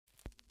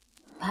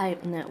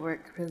Pipe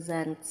Network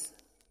presents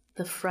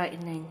the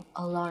frightening,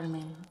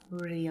 alarming,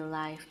 real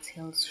life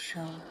tales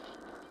show.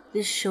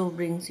 This show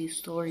brings you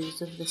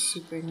stories of the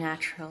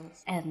supernatural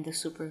and the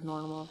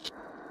supernormal,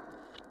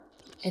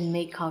 and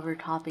may cover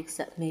topics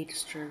that may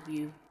disturb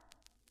you.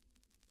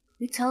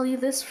 We tell you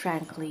this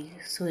frankly,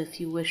 so if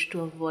you wish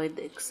to avoid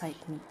the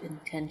excitement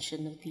and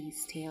tension of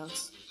these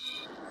tales,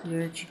 we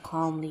urge you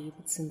calmly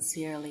but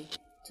sincerely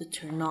to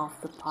turn off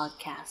the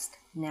podcast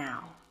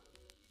now.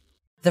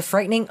 The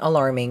frightening,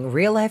 alarming,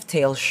 real-life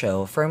tales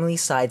show firmly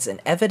sides in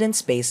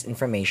evidence-based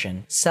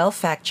information,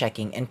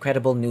 self-fact-checking, and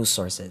credible news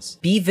sources.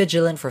 Be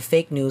vigilant for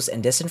fake news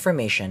and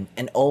disinformation,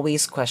 and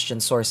always question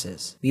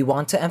sources. We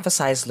want to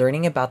emphasize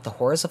learning about the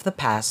horrors of the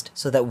past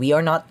so that we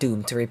are not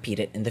doomed to repeat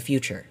it in the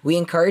future. We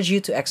encourage you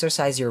to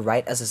exercise your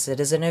right as a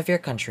citizen of your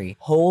country,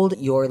 hold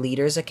your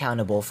leaders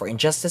accountable for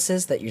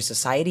injustices that your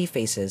society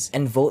faces,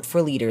 and vote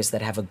for leaders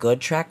that have a good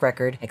track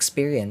record,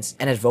 experience,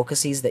 and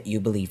advocacies that you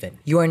believe in.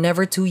 You are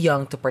never too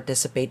young to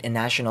participate in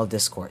national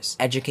discourse.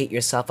 Educate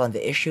yourself on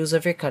the issues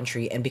of your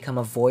country and become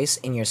a voice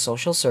in your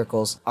social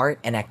circles, art,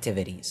 and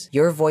activities.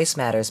 Your voice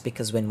matters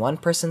because when one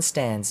person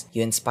stands,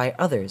 you inspire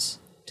others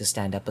to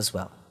stand up as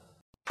well.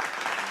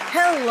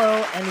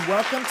 Hello, and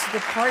welcome to the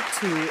part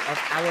 2 of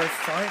our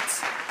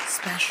FARTS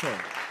special.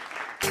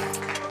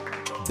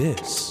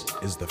 This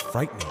is the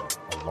frightening,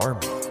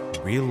 alarming,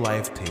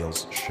 real-life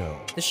tales show.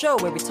 The show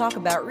where we talk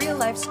about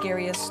real-life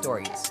scariest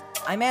stories.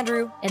 I'm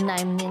Andrew. And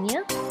I'm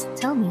Ninya.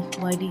 Tell me,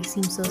 why do you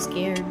seem so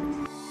scared?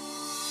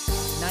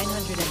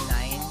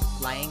 909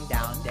 lying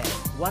down dead.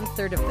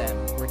 1/3 of them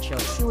were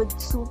children. She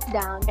would swoop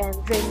down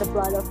and drain the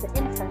blood of the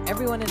infant.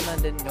 Everyone in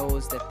London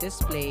knows that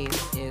this place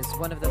is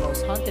one of the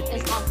most haunted It's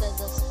places.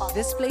 haunted as fuck.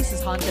 This place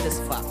is haunted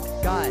as fuck.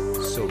 God.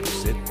 So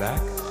sit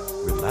back,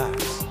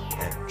 relax,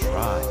 and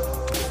try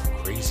not to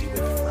go crazy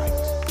with fright.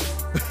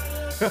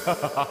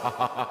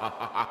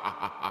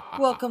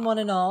 Welcome one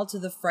and all to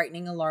the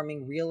frightening,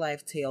 alarming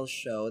real-life tales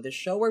show, the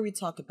show where we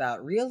talk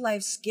about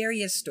real-life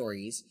scariest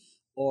stories,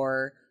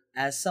 or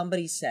as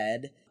somebody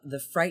said, the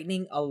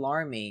frightening,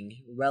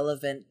 alarming,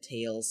 relevant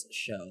tales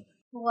show.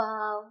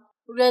 Wow.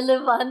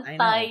 Relevant I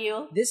know.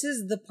 tayo. This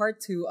is the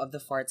part 2 of the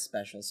FART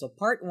special. So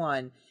part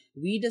 1,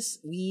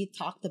 we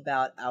talked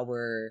about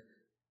our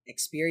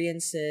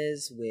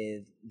experiences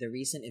with the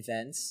recent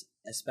events,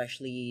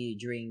 especially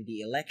during the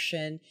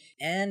election,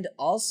 and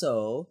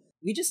also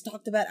we just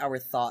talked about our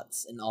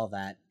thoughts and all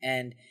that.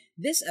 And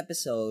this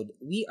episode,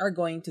 we are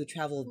going to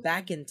travel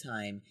back in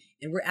time,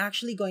 and we're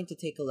actually going to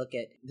take a look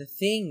at the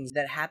things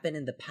that happened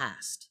in the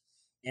past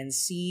and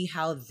see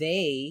how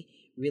they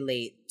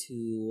relate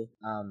to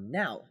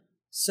now.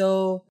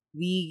 So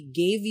we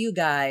gave you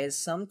guys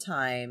some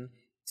time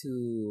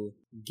to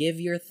give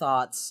your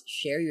thoughts,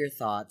 share your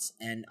thoughts,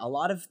 and a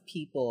lot of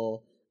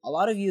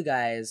you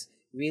guys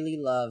really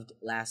loved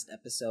last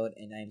episode,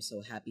 and I'm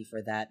so happy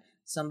for that.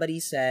 Somebody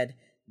said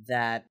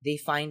that they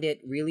find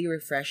it really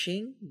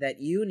refreshing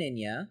that you,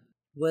 Ninya,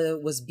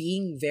 was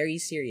being very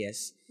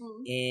serious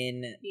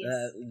in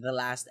Yes. the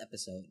last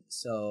episode.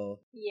 So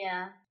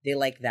Yeah. they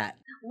like that.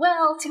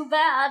 Well, too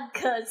bad,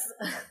 because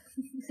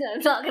I'm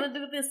not gonna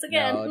do this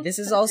again. No, this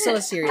is also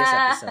a serious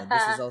episode.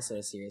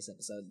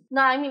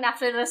 No, I mean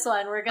after this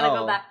one, we're gonna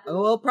go back to...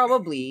 Well,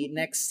 probably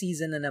next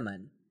season na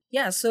naman.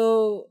 Yeah,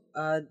 so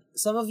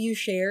some of you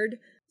shared,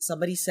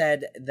 somebody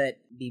said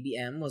that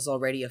BBM was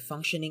already a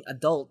functioning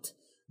adult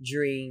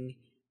during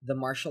the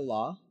martial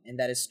law, and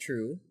that is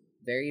true.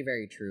 Very,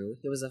 very true.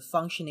 He was a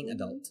functioning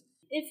adult.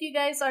 If you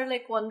guys are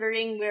like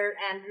wondering where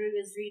Andrew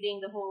is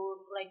reading the whole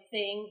like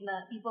thing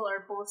that people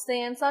are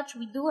posting and such,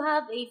 we do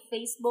have a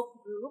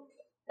Facebook group.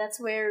 That's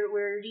where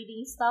we're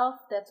reading stuff.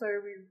 That's where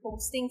we're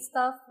posting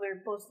stuff.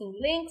 We're posting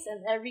links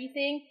and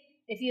everything.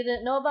 If you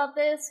didn't know about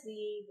this,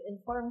 we've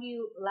informed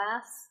you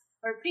last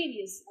or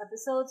previous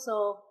episode.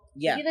 So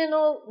Yeah. if you didn't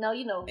know, now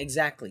you know.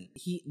 Exactly.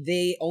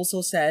 They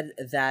also said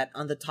that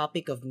on the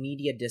topic of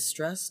media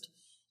distrust,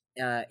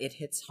 it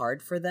hits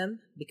hard for them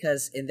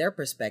because in their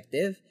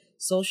perspective,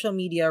 social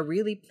media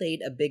really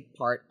played a big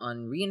part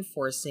on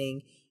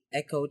reinforcing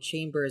echo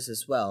chambers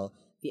as well.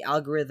 The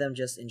algorithm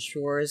just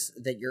ensures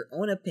that your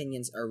own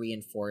opinions are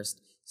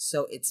reinforced,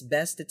 so it's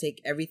best to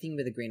take everything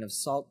with a grain of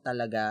salt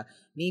talaga,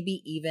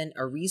 maybe even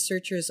a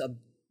researcher's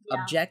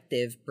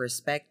objective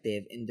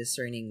perspective in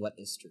discerning what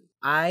is true.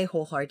 I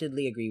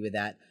wholeheartedly agree with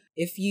that.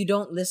 If you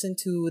don't listen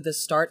to the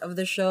start of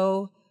the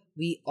show,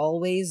 we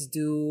always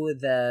do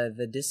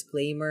the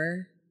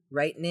disclaimer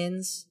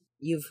write-ins.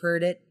 You've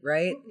heard it,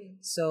 right?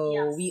 So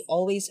Yes. we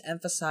always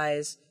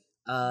emphasize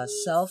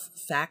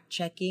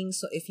self-fact-checking.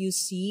 So if you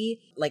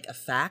see like a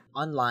fact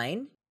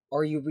online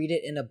or you read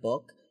it in a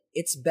book,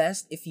 it's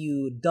best if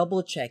you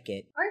double-check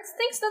it. Or it's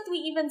things that we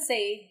even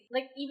say,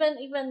 like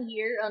even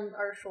here on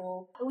our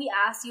show, we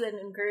ask you and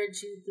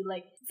encourage you to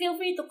like feel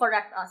free to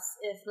correct us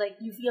if like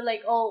you feel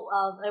like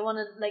I want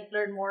to like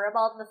learn more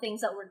about the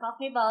things that we're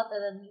talking about, and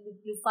then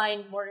you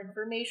find more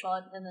information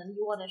and then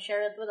you want to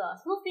share it with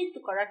us. Feel free to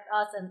correct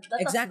us and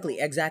let us know.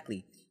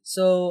 Exactly.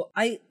 So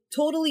I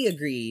totally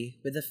agree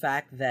with the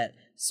fact that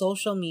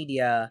social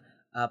media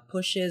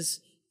pushes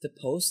the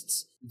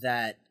posts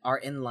that are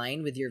in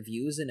line with your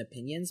views and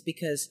opinions,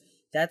 because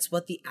that's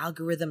what the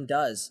algorithm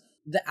does.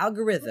 The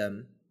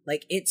algorithm,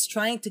 like, it's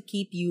trying to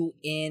keep you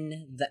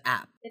in the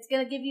app. It's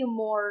gonna give you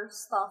more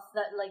stuff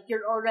that like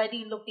you're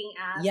already looking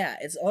at. Yeah,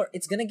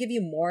 it's gonna give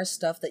you more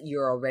stuff that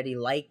you're already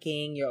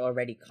liking, you're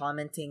already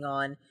commenting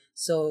on.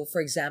 So, for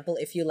example,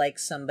 if you like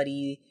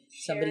somebody's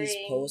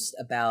Sharing. post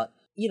about,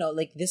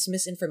 like this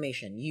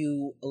misinformation,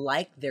 you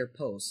like their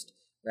post,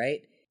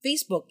 right?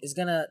 Facebook is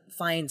gonna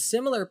find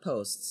similar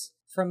posts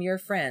from your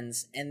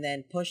friends and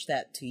then push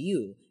that to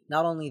you.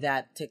 Not only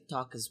that,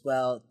 TikTok as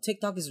well.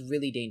 TikTok is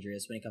really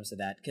dangerous when it comes to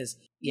that, because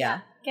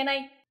Can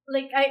I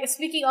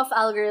speaking of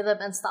algorithm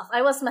and stuff,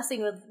 I was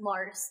messing with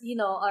Mars,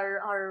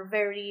 our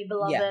very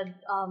beloved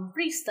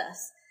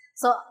priestess.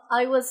 So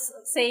I was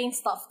saying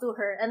stuff to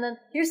her, and then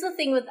here's the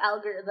thing with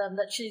algorithm,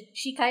 that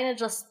she kind of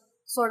just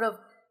sort of,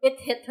 it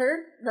hit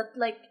her that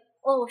like,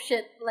 oh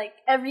shit, like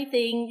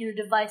everything, your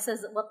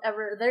devices,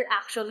 whatever, they're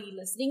actually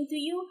listening to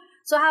you.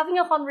 So having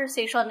a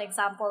conversation,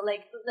 example,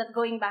 like that,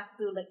 going back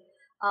to like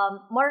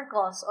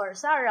Marcos or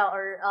Sarah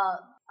or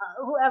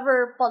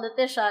whoever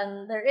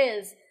politician there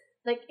is,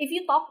 like if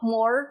you talk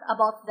more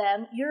about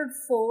them, your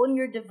phone,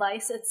 your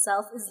device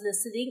itself is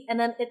listening, and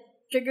then it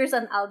triggers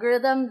an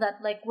algorithm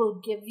that like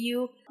will give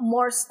you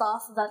more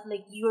stuff that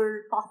like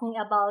you're talking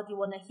about, you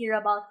want to hear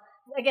about.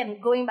 Again,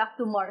 going back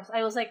to Mars,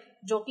 I was like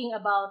joking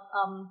about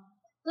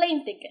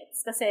plane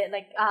tickets, kasi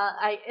like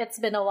it's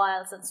been a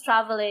while since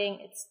traveling.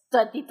 It's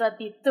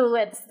 2022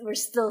 and we're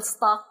still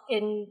stuck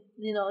in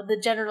the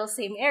general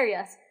same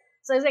areas.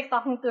 So I was like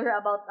talking to her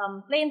about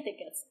plane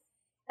tickets,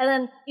 and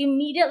then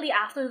immediately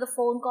after the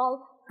phone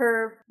call,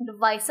 her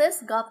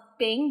devices got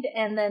pinged,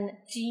 and then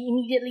she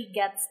immediately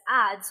gets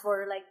ads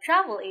for like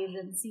travel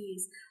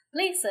agencies,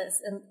 places,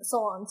 and so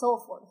on and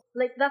so forth.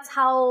 Like that's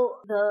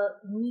how the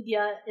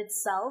media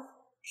itself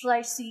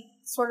tries to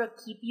sort of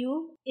keep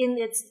you in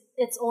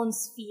its own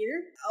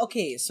sphere.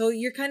 Okay, so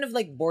you're kind of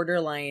like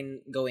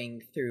borderline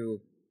going through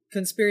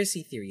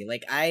conspiracy theory.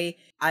 Like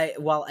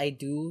while I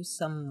do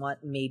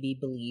somewhat maybe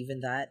believe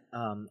in that,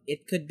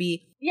 it could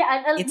be,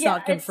 it's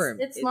not confirmed.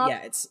 It's not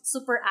it's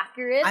super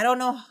accurate. I don't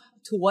know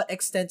to what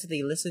extent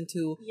they listen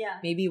to. Yeah.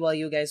 Maybe while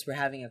you guys were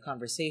having a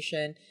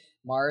conversation,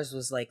 Mars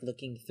was like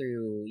looking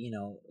through,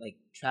 like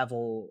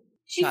travel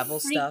She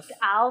stuff. freaked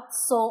out.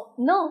 So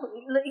no,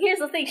 here's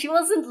the thing.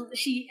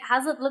 She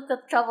hasn't looked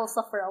at travel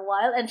stuff for a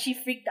while, and she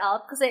freaked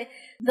out because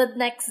the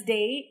next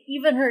day,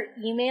 even her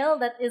email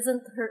that is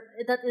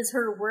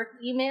her work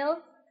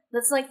email,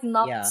 that's like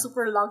not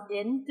super logged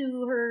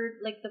into her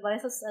like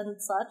devices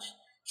and such.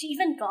 She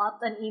even got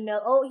an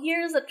email. Oh,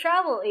 here's a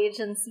travel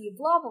agency,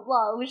 blah blah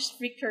blah, which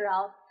freaked her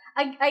out.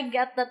 I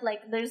get that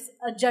like there's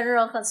a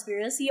general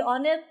conspiracy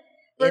on it.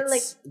 But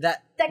like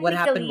that what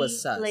happened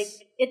was sus. Like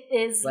it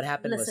is what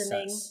happened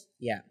listening. was sus.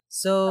 Yeah.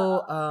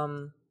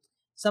 So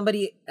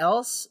somebody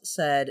else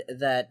said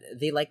that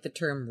they like the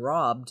term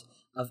robbed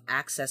of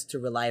access to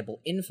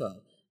reliable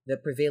info. The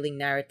prevailing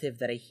narrative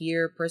that I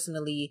hear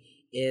personally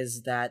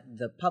is that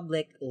the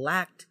public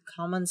lacked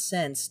common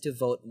sense to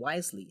vote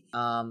wisely.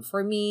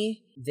 For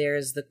me,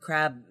 there's the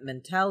crab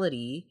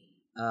mentality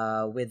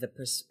with the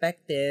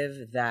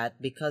perspective that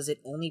because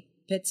it only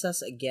pits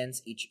us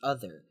against each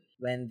other,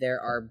 when there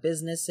are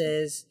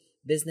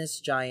business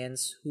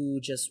giants who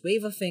just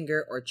wave a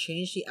finger or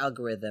change the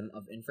algorithm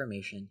of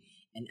information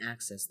and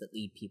access that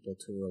lead people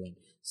to ruin.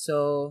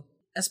 So,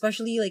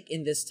 especially like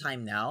in this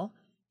time now,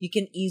 you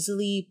can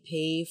easily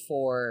pay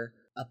for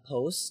a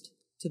post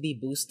to be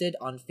boosted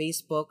on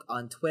Facebook,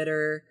 on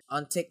Twitter,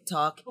 on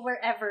TikTok,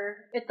 wherever.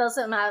 It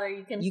doesn't matter.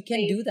 You can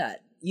do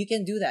that. You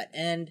can do that,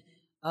 and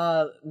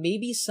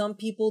maybe some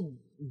people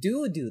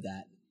do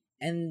that,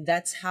 and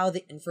that's how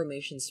the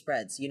information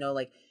spreads.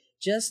 Like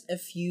just a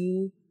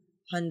few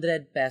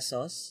 100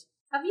 pesos.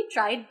 Have you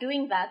tried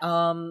doing that?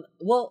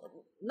 Well,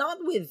 not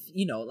with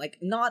like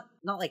not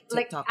like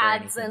TikTok like or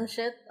ads anything, and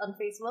shit on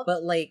Facebook.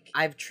 but like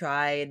I've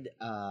tried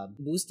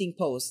boosting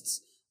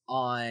posts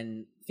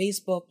on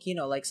Facebook,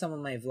 like some of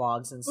my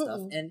vlogs and stuff,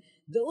 and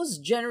those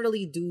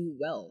generally do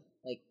well.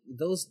 Like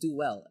those do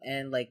well,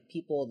 and like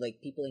people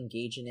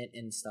engage in it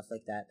and stuff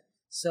like that.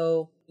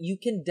 So you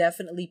can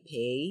definitely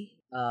pay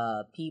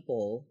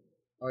people,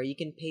 or you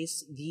can pay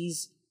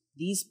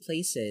these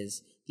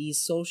places,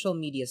 these social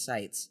media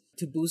sites,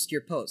 to boost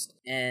your post,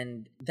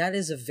 and that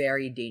is a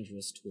very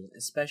dangerous tool,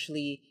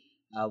 especially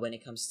when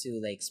it comes to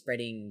like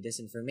spreading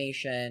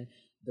disinformation,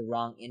 the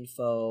wrong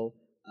info,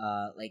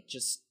 like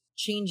just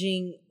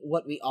changing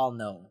what we all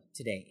know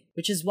today.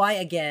 Which is why,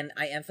 again,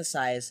 I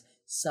emphasize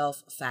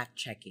self-fact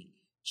checking.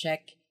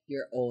 Check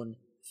your own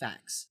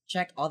facts.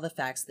 Check all the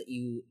facts that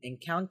you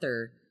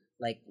encounter,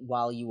 like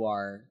while you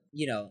are,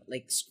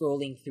 like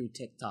scrolling through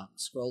TikTok,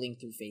 scrolling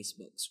through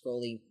Facebook,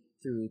 scrolling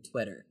through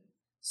Twitter.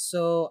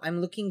 So I'm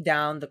looking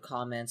down the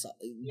comments.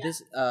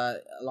 This a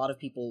lot of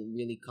people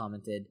really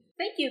commented.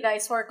 Thank you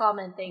guys for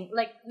commenting.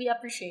 Like, we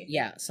appreciate it.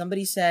 Yeah,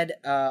 somebody said,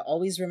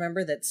 always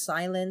remember that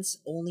silence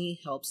only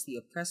helps the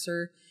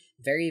oppressor.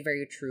 Very,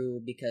 very true,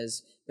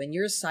 because when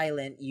you're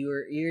silent,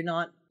 you're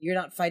not you're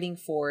not fighting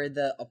for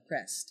the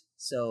oppressed.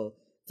 So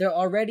they're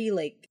already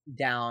like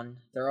down,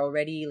 they're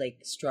already like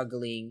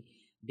struggling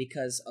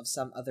because of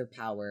some other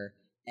power,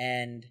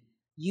 and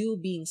you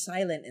being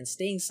silent and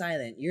staying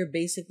silent, you're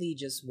basically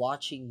just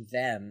watching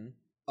them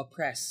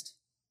oppressed.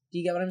 Do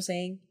you get what I'm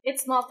saying?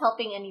 It's not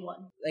helping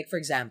anyone. Like for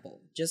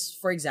example,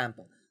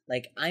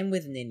 like I'm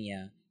with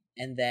Ninya,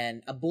 and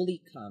then a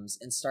bully comes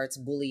and starts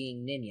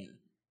bullying Ninya.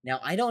 Now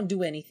I don't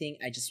do anything,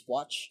 I just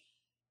watch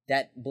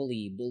that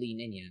bully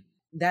Ninya.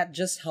 That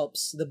just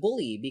helps the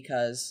bully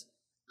because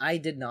I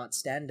did not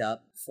stand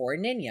up for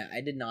Ninya.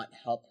 I did not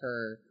help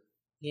her,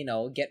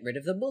 get rid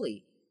of the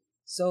bully.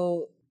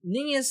 So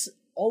Ninya's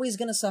always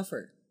gonna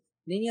suffer.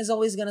 Ninya's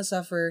always gonna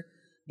suffer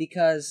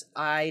because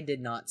I did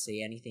not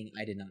say anything.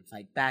 I did not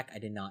fight back. I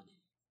did not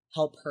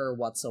help her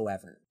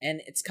whatsoever.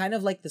 And it's kind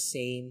of like the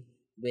same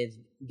with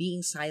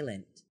being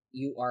silent.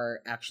 You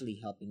are actually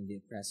helping the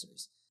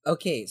oppressors.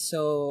 Okay,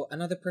 so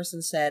another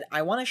person said,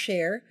 I want to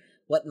share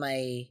what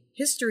my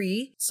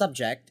history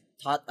subject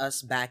taught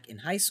us back in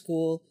high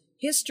school.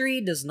 History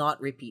does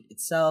not repeat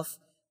itself.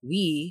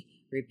 We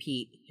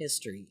repeat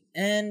history.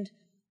 And,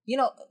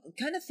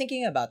 kind of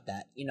thinking about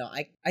that,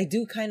 I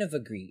do kind of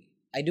agree.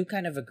 I do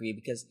kind of agree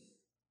because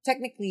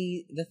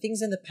technically, the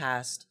things in the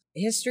past,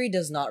 history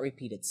does not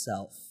repeat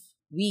itself.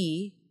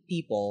 We,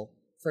 people,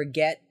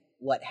 forget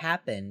what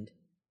happened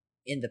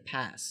in the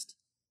past.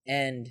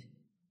 And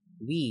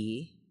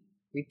we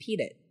repeat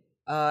it.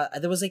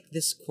 There was like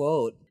this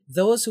quote,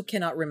 those who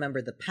cannot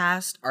remember the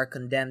past are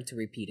condemned to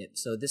repeat it.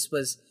 So this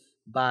was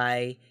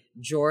by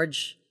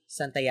George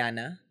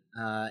Santayana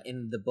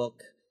in the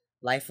book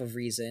Life of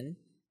Reason,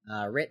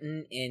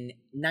 written in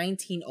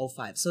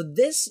 1905. So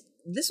this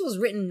was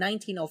written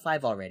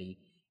 1905 already,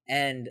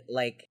 and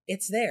like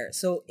it's there.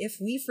 So if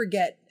we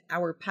forget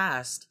our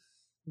past,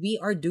 we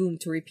are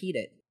doomed to repeat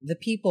it. The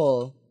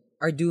people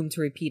are doomed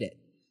to repeat it.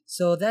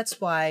 So that's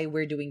why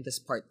we're doing this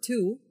part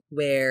 2,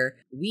 where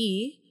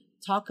we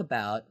talk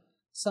about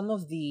some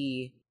of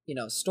the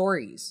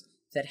stories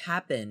that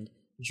happened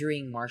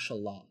during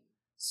martial law.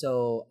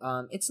 So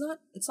it's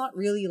not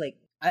really like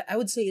I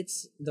would say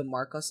it's the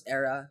Marcos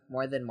era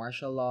more than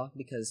martial law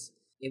because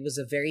it was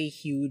a very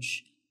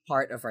huge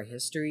part of our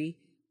history.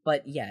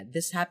 But yeah,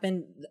 this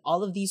happened.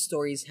 All of these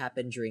stories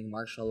happened during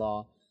martial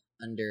law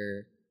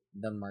under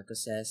the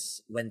Marcoses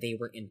when they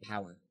were in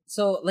power.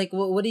 So like,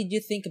 what did you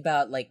think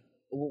about like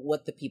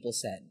what the people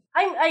said?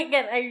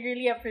 I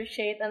really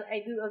appreciate and I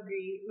do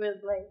agree with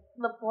like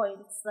the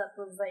points that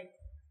was like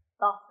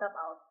talked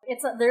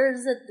about.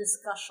 There's a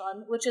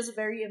discussion which is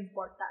very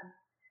important.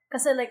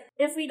 Because like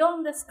if we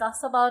don't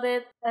discuss about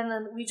it and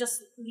then we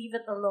just leave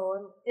it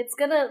alone, it's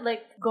gonna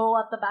like go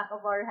at the back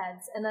of our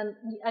heads, and then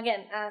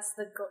again, as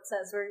the quote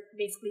says, we're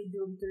basically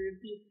doomed to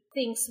repeat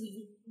things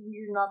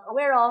we're not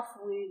aware of,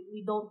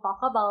 we don't talk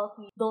about,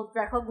 we don't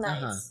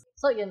recognize. Uh-huh.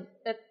 So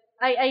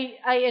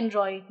I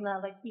enjoy na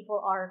like people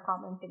are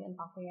commenting and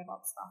talking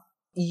about stuff.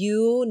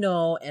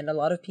 And a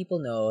lot of people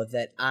know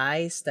that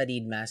I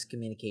studied mass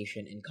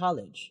communication in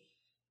college.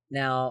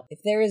 Now, if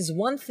there is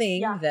one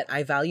thing that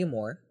I value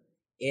more,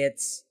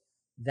 it's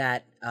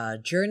that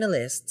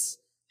journalists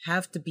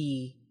have to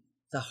be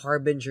the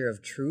harbinger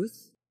of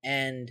truth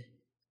and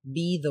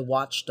be the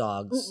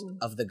watchdogs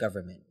of the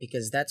government,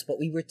 because that's what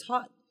we were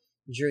taught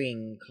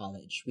during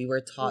college. We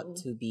were taught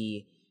to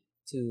be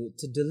to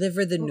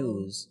deliver the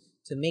news,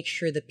 to make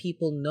sure the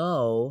people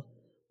know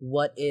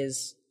what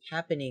is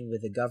happening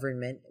with the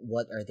government,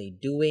 what are they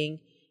doing,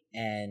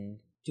 and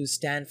to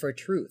stand for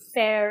truth.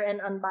 Fair and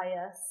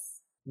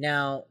unbiased.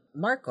 Now,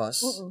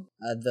 Marcos,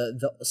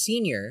 the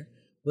senior,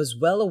 was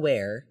well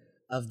aware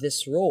of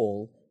this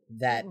role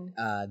that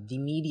the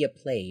media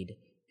played,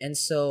 and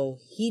so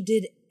he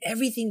did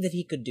everything that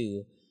he could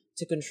do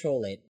to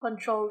control it.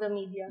 Control the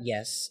media.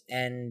 Yes,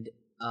 and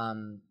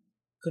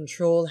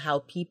control how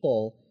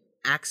people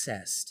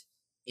accessed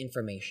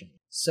information.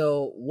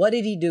 So, what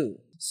did he do?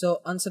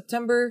 So, on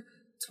September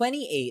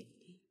 28th,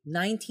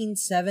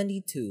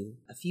 1972,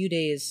 a few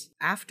days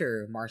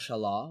after martial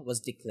law was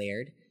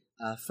declared,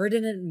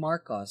 Ferdinand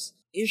Marcos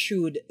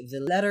issued the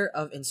Letter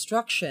of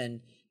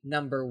Instruction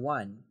number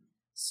 1.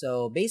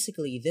 So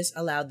basically, this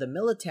allowed the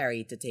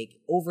military to take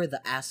over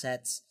the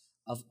assets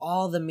of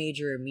all the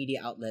major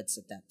media outlets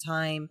at that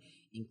time,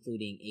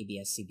 including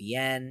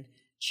ABS-CBN,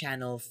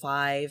 Channel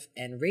 5,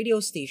 and radio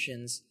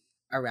stations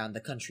around the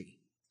country.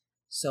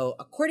 So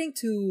according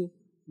to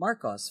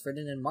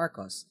Ferdinand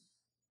Marcos,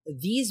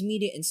 these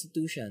media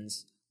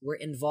institutions were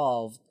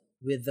involved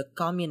with the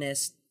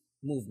communist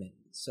movement.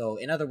 So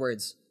in other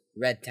words,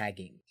 red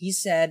tagging. He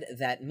said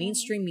that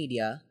mainstream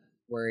media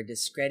were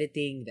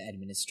discrediting the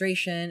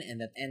administration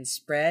and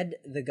spread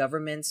the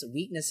government's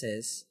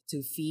weaknesses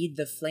to feed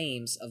the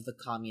flames of the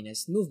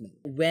communist movement.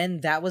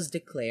 When that was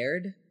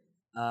declared,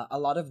 a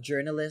lot of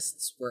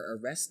journalists were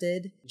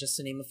arrested. Just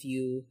to name a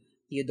few,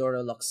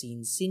 Teodoro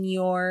Locsin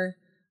Sr.,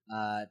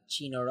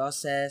 Chino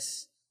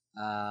Roses,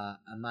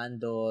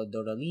 Amando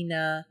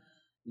Dorolina,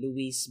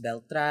 Luis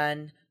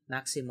Beltran,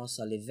 Maximo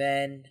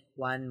Soliven,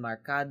 Juan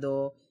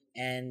Marcado,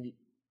 and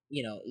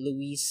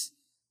Luis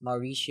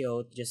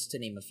Mauricio, just to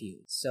name a few.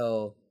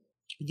 So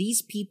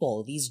these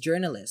people, these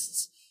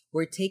journalists,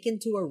 were taken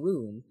to a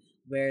room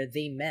where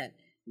they met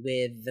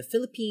with the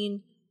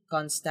Philippine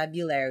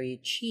Constabulary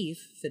Chief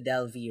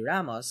Fidel V.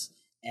 Ramos,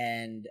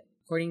 and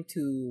according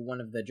to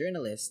one of the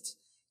journalists,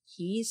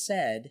 he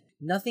said,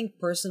 "Nothing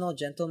personal,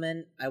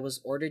 gentlemen. I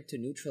was ordered to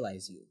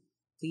neutralize you.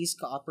 Please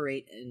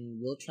cooperate and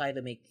we'll try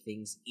to make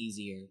things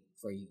easier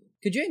for you."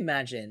 Could you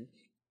imagine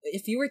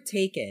if you were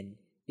taken,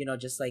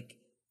 just like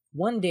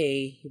one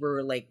day you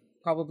were like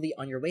probably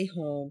on your way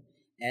home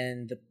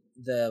and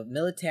the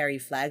military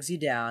flags you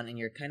down and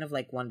you're kind of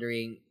like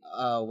wondering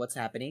what's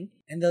happening,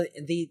 and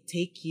they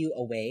take you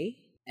away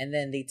and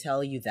then they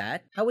tell you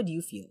that, how would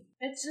you feel?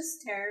 It's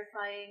just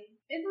terrifying.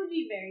 It would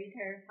be very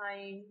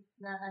terrifying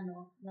na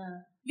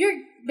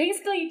you're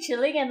basically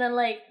chilling and then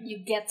like you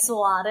get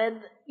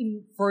swatted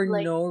For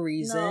like, no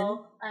reason.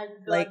 No, I'm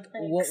good, Like,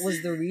 thanks. what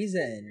was the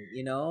reason?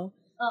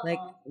 Like,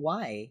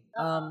 why?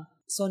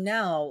 So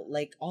now,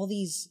 like, all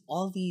these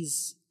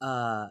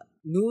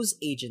news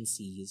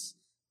agencies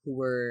who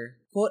were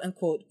quote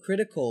unquote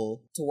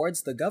critical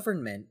towards the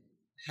government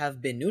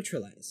have been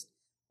neutralized,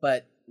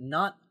 but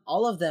not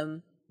all of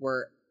them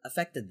were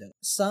affected though.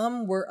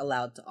 Some were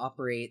allowed to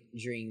operate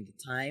during the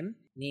time,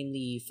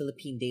 namely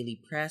Philippine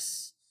Daily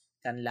Press,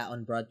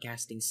 Canlaon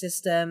Broadcasting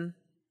System,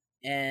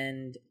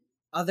 and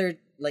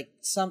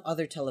some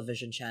other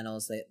television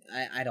channels that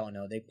I don't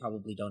know, they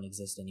probably don't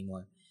exist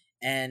anymore.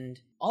 And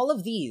all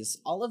of these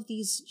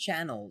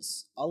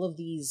channels, all of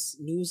these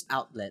news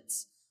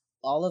outlets,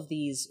 all of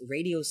these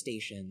radio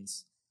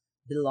stations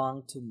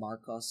belong to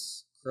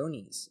Marcos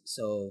cronies.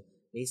 So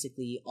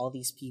basically all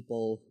these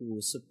people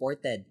who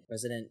supported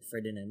President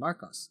Ferdinand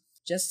Marcos.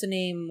 Just to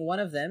name one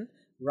of them,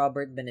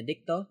 Robert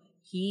Benedicto,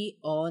 he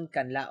owned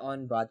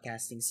Canlaon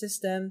Broadcasting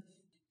System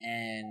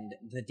and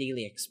the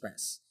Daily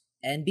Express.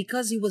 And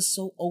because he was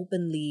so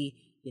openly,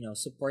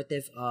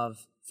 supportive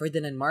of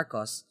Ferdinand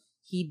Marcos,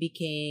 he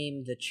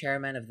became the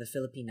chairman of the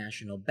Philippine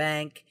National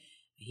Bank.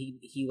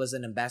 He was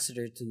an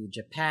ambassador to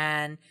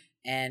Japan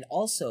and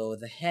also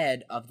the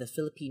head of the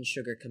Philippine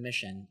Sugar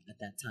Commission at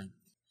that time.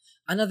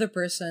 Another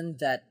person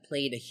that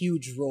played a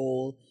huge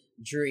role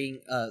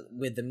during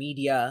with the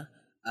media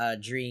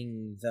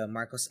during the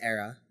Marcos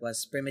era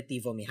was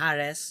Primitivo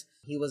Mijares.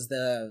 He was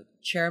the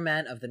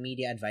chairman of the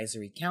Media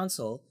Advisory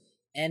Council,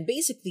 and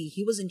basically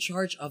he was in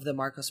charge of the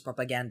Marcos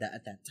propaganda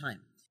at that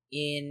time.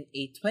 In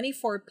a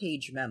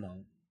 24-page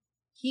memo,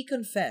 he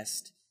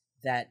confessed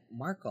that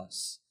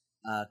Marcos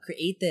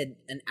created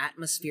an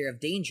atmosphere of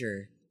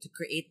danger to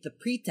create the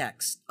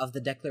pretext of the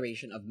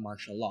declaration of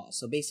martial law.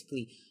 So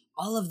basically,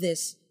 all of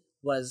this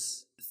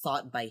was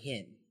thought by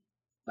him,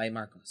 by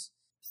Marcos.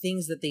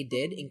 Things that they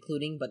did,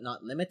 including but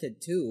not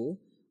limited to,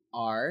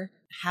 are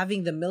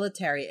having the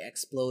military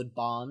explode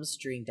bombs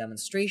during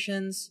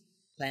demonstrations,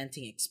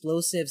 planting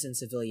explosives in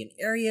civilian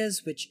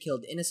areas which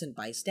killed innocent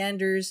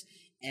bystanders,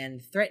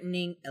 and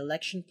threatening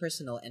election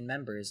personnel and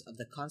members of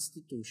the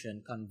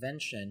Constitution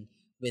Convention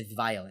with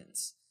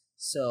violence.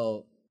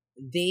 So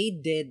they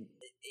did,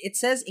 it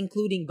says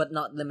including but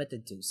not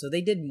limited to, so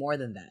they did more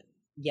than that.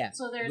 Yeah.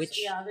 So there's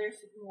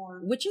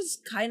more. Which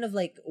is kind of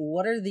like,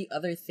 what are the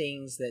other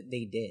things that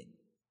they did?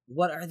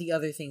 What are the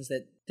other things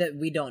that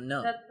we don't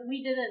know? That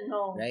we didn't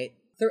know. Right?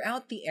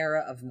 Throughout the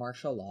era of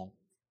martial law,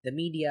 the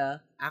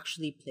media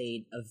actually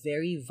played a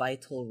very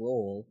vital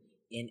role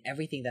in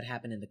everything that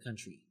happened in the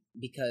country,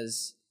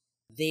 because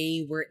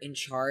they were in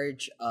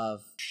charge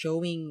of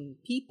showing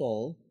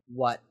people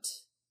what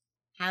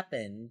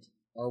happened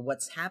or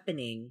what's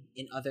happening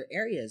in other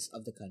areas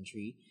of the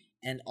country,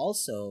 and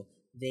also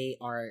they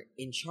are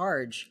in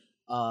charge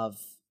of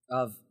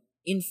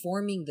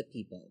informing the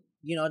people,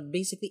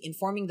 basically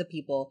informing the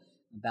people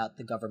about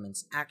the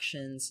government's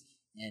actions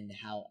and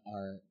how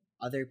are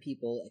other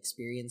people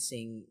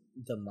experiencing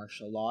the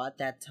martial law at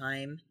that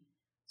time.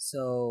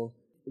 So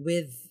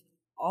with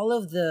all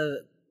of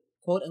the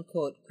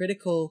quote-unquote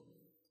critical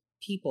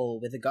people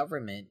with the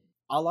government,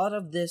 a lot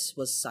of this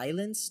was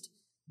silenced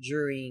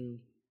during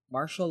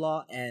martial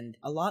law, and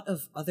a lot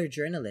of other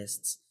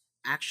journalists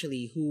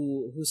actually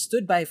who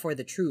stood by for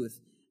the truth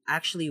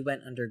actually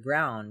went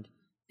underground,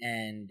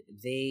 and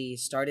they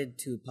started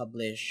to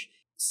publish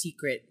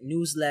secret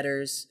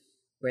newsletters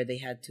where they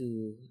had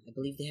to, I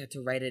believe they had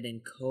to write it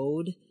in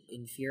code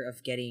in fear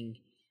of getting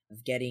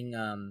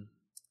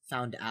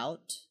found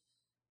out.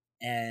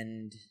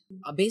 And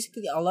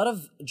basically a lot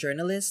of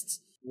journalists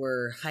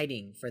were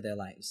hiding for their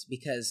lives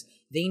because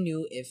they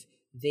knew if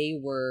they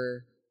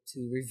were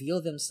to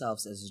reveal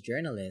themselves as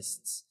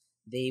journalists,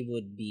 they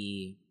would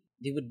be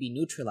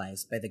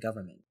neutralized by the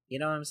government. You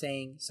know what I'm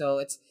saying? So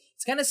it's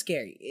kind of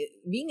scary.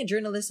 Being a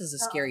journalist is a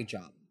scary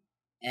job,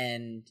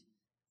 and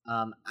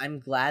I'm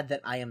glad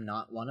that I am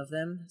not one of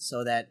them,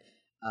 so that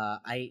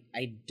I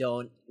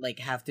don't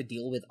have to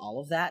deal with all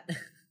of that.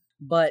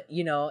 But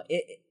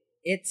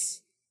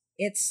it's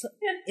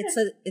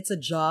a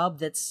job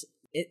that's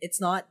it's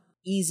not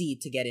easy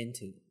to get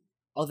into.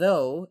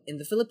 Although in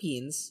the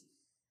Philippines,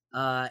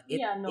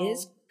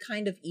 is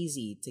kind of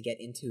easy to get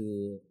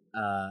into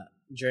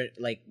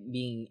like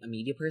being a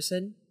media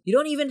person. You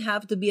don't even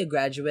have to be a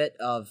graduate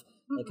of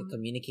like a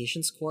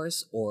communications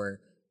course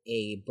or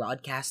a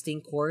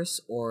broadcasting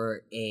course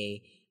or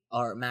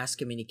mass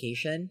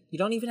communication. You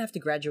don't even have to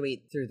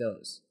graduate through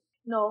those.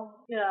 No,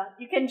 yeah,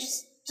 you can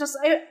just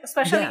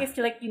especially Yeah. if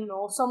like you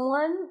know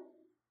someone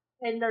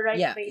in the right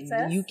Yeah, places.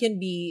 you can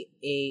be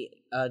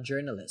a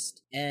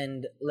journalist.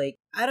 And like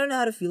I don't know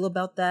how to feel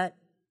about that.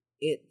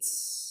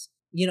 It's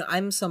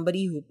I'm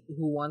somebody who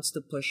wants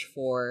to push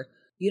for,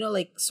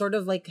 like sort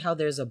of like how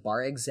there's a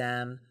bar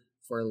exam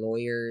for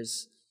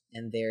lawyers,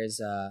 and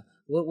there's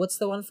what's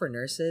the one for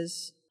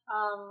nurses?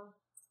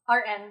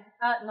 RN.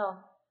 No.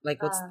 Like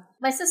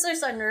My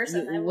sister's a nurse,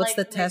 and I'm what's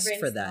like the my test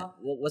for brain's that? not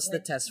What's the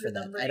like test for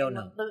that? I don't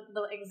remembering know.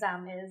 what the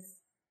exam is.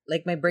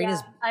 Like my brain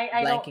is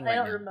Yeah, blanking I right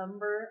don't now.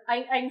 remember.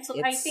 I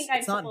think I'm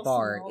It's not supposed to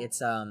bar. know.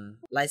 It's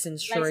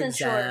licensure Licensure.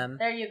 exam.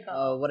 There you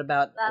go. What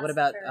about That's the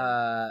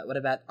term. what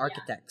about Yeah.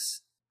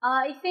 architects?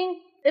 I think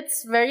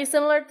it's very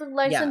similar to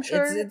Yeah,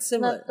 licensure. it's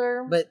similar, That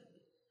term. but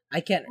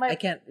I My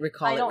can't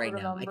recall I it don't right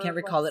now. I remember can't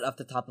recall it what's off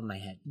the top of my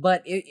head.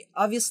 But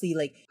obviously,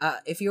 like,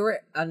 if you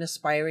were an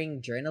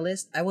aspiring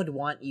journalist, I would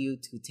want you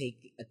to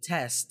take a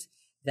test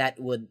that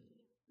would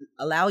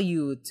allow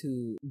you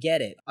to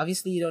get it.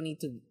 Obviously, you don't need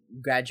to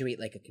graduate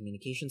like a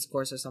communications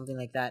course or something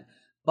like that,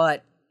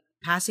 but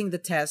passing the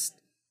test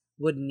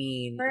would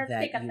mean or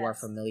take that a you are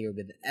test. familiar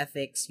with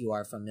ethics, you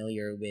are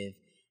familiar with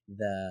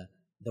the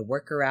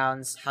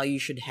workarounds, how you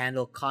should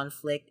handle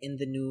conflict in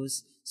the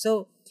news.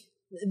 So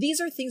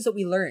these are things that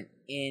we learn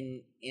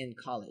in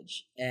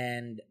college,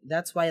 and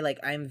that's why like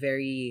I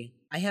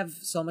have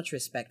so much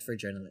respect for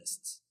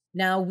journalists.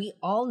 Now we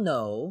all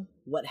know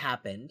what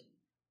happened,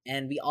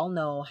 and we all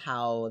know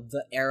how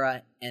the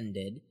era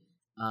ended.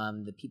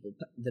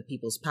 The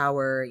people's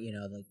power,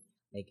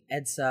 like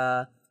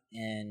EDSA,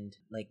 and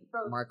like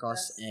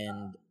Marcos Protest.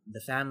 and the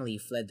family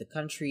fled the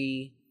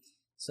country.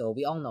 So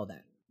we all know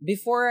that.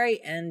 Before I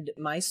end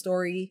my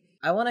story,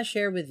 I want to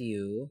share with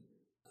you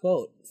a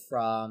quote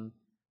from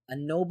a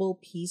Nobel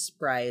Peace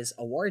Prize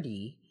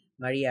awardee,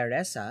 Maria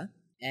Ressa,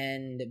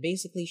 and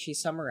basically she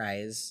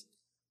summarized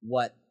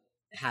what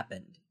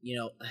happened.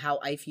 How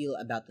I feel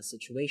about the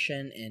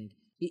situation, and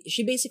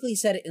she basically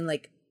said it in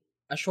like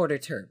a shorter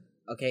term,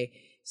 okay?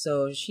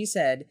 So she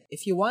said,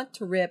 if you want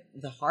to rip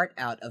the heart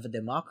out of a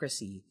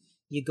democracy,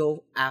 you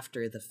go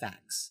after the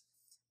facts.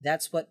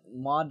 That's what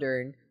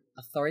modern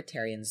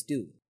authoritarians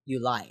do. You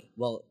lie.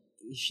 Well,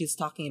 she's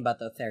talking about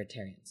the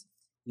authoritarians.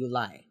 You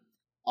lie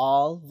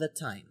all the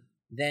time.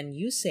 Then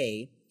you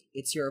say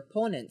it's your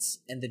opponents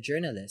and the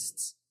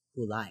journalists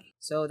who lie.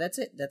 So that's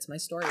it. That's my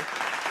story.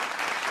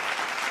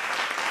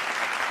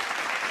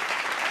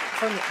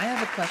 For me, I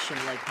have a question.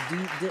 Like,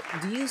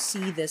 do you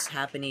see this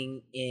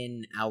happening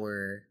in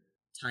our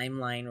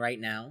timeline right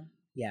now?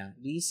 Yeah.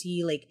 Do you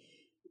see like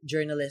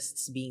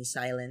journalists being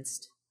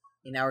silenced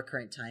in our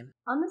current time?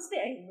 Honestly,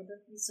 I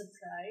wouldn't be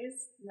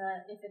surprised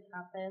that if it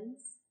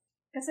happens.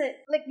 Kasi,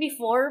 like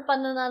before,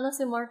 pananalo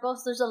si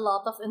Marcos, there's a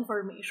lot of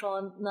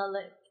information na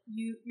like,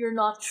 you're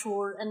not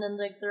sure, and then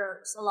like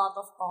there's a lot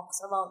of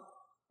talks about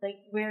like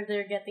where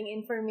they're getting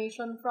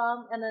information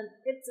from, and then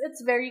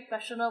it's very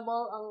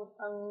questionable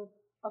ang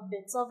a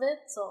bits of it.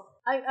 So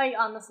I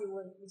honestly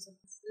wouldn't be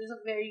surprised. There's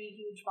a very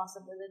huge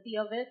possibility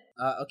of it.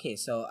 Okay,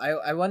 so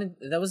I wanted,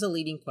 that was a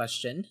leading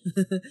question.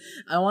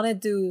 I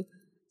wanted to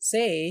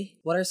say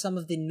what are some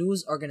of the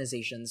news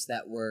organizations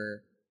that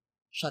were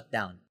shut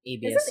down? Is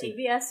it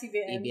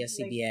ABS-CBN?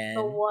 ABS-CBN,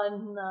 Like, the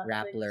one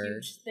Rappler. the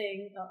huge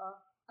thing.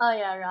 Oh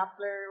yeah,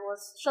 Rappler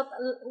was shut.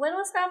 When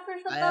was Rappler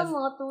shut I down? have-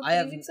 Mga two, I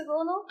have- 3 weeks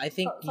ago, no? I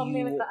think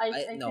Something like that.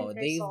 I no, think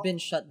I they've saw. been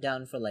shut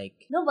down for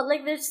like, No, but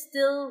like they're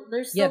still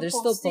yeah, they're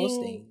still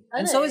posting,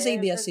 and so is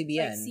I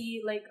ABS-CBN.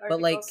 see like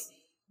But like articles.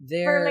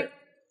 they're like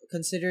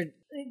considered.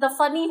 the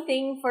funny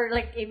thing for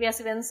like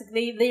ABS-CBN is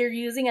they're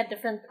using a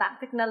different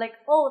tactic na like,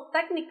 oh,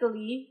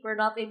 technically we're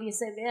not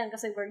ABS-CBN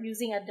kasi we're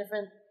using a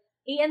different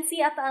ANC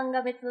ata ang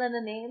gamit nila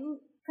na name,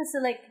 kasi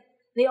like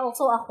they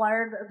also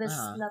acquired this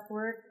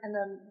network, and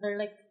then they're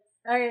like,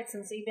 alright,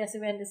 since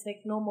ABS-CBN is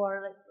like no more,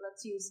 like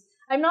let's use.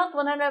 I'm not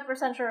 100%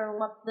 sure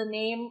what the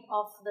name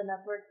of the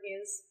network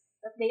is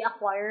that they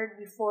acquired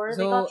before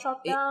they got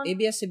shut down.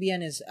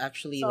 ABS-CBN is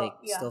actually So, like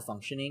yeah. still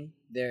functioning.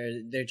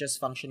 They're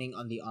just functioning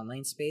on the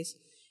online space.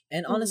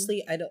 And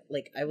honestly, I don't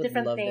like. I would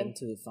Different love them thing.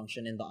 to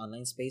function in the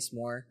online space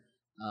more.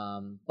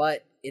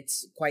 But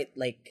it's quite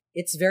like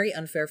it's very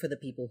unfair for the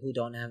people who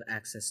don't have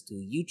access to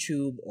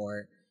YouTube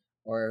or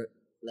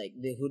like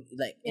the who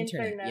like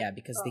internet. Yeah,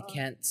 because they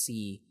can't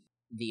see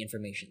the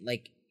information.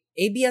 Like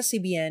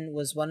ABS-CBN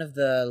was one of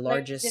the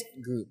largest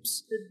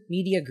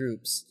media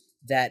groups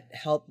that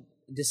help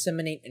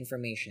disseminate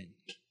information.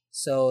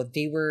 So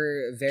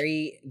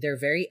they're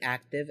very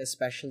active,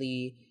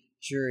 especially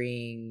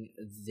during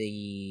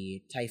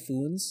the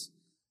typhoons.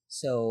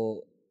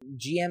 So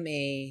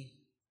GMA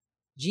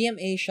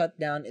shut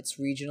down its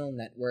regional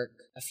network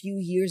a few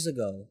years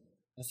ago,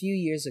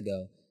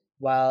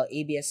 while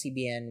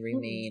ABS-CBN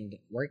remained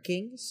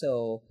working.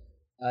 So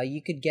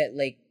you could get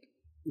like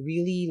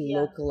really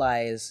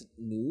localized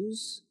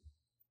news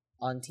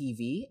on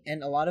TV,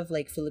 and a lot of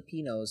like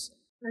Filipinos.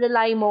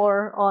 Rely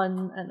more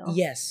on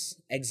Yes,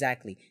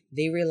 exactly.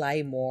 They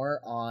rely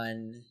more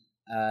on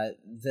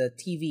the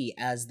TV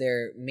as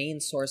their main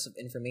source of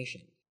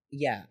information.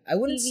 Yeah, I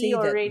wouldn't TV say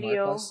or that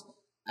radio. Marcos,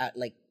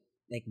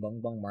 like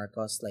Bongbong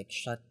Marcos, like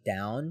shut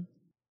down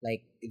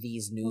like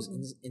these news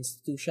Mm-mm.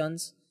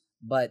 institutions,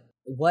 but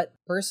what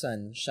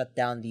person shut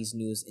down these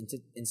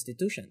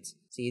institutions?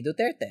 Si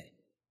Duterte,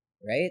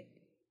 right?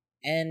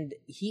 And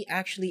he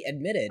actually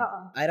admitted,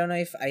 Uh-uh. I don't know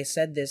if I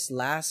said this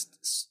last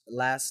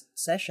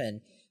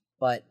session,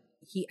 but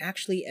he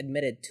actually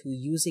admitted to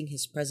using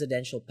his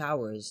presidential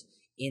powers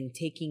in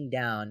taking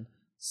down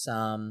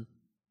some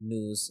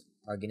news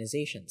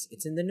organizations.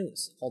 It's in the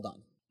news. Hold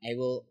on. I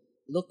will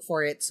look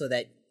for it so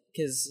that,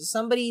 cuz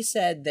somebody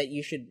said that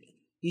you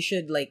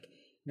should like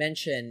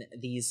mention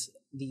these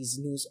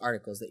news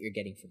articles that you're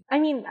getting from. I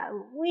mean,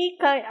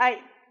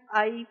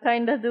 I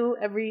kind of do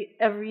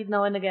every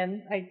now and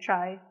again. I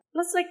try.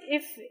 Plus, like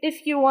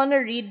if you want to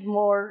read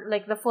more,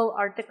 like the full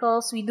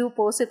articles, we do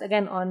post it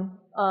again on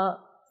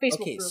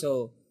Facebook Okay, group.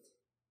 so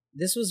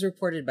this was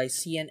reported by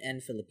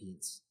CNN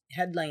Philippines.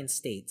 Headline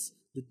states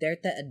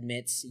Duterte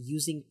admits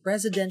using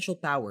presidential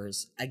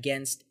powers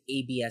against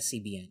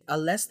ABS-CBN.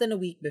 Less than a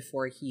week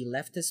before he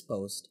left his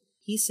post,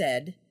 he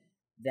said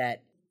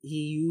that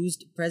he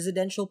used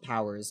presidential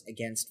powers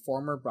against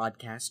former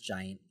broadcast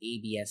giant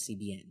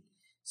ABS-CBN.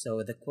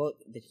 So the quote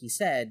that he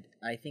said,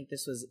 I think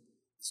this was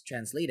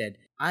translated,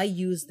 I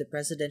used the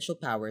presidential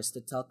powers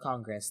to tell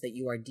Congress that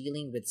you are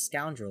dealing with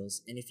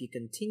scoundrels, and if you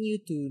continue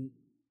to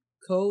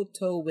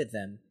toe with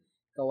them,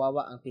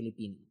 kawawa ang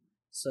Pilipino.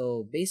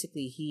 So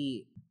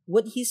basically,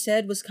 what he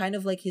said was kind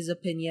of like his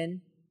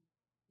opinion.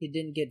 He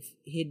didn't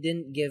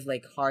give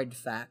like hard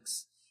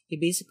facts. He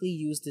basically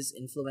used his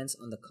influence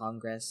on the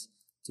Congress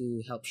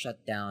to help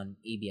shut down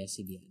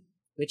ABS-CBN,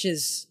 which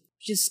is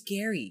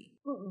scary.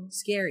 Mm-mm.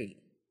 Scary.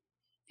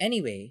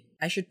 Anyway,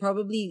 I should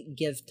probably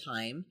give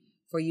time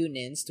for you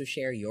Nins to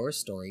share your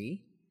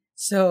story.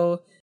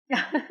 So,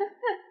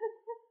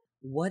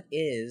 what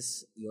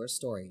is your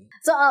story?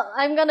 So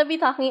I'm gonna be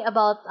talking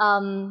about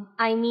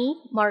Amy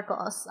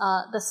Marcos,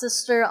 the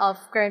sister of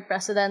current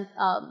President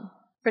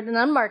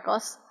Ferdinand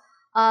Marcos,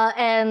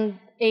 and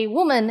a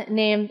woman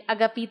named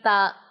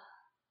Agapita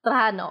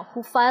Trajano,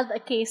 who filed a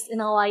case in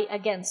Hawaii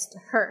against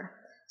her.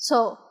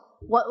 So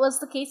what was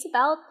the case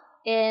about,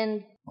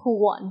 and who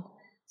won?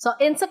 So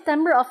in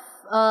September of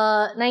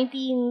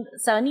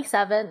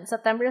 1977,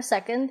 September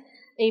 2nd,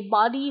 a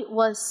body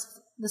was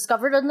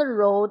discovered on the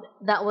road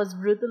that was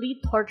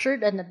brutally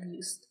tortured and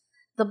abused.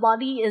 The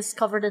body is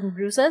covered in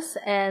bruises,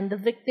 and the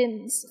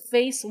victim's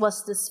face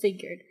was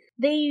disfigured.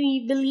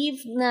 They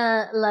believe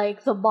na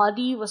like the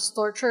body was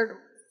tortured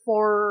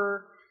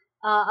for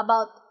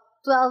about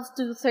 12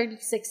 to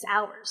 36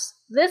 hours.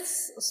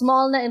 This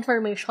small na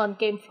information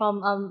came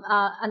from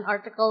an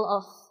article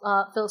of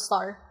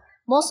Philstar.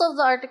 Most of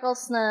the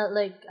articles na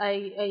like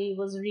I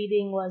was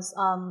reading was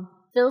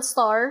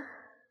Philstar,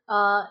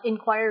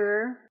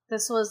 Inquirer.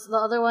 This was the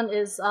other one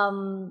is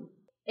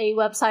a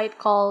website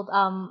called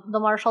the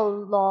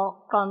Martial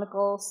Law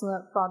Chronicles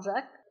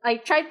Project. I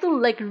tried to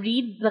like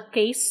read the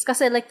case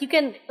kasi like you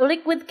can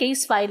like with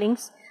case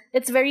filings,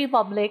 it's very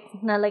public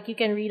na like you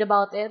can read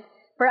about it.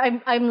 But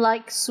I'm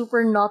like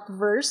super not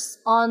versed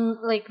on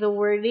like the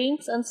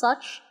wordings and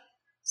such.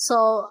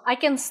 So I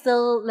can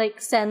still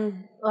like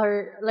send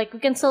or like we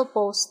can still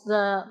post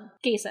the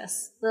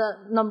cases, the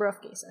number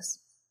of cases.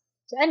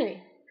 So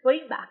anyway,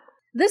 going back.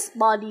 This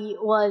body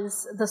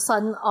was the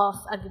son of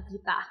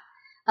Agapita.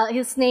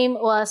 His name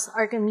was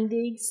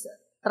Archimedes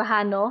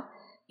Trajano.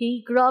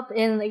 He grew up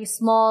in a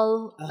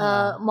small,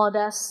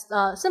 modest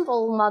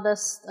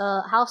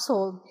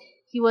household.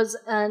 He was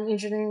an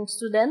engineering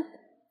student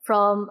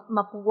from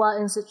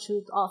Mapua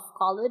Institute of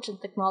College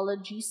and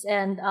Technologies,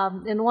 and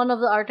in one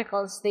of the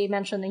articles, they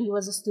mentioned that he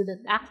was a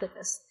student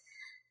activist.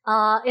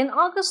 In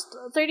August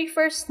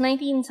 31st,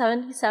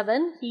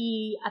 1977,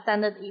 he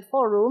attended a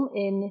forum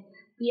in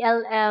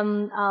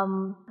BLM.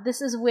 This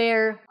is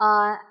where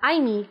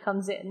Aimee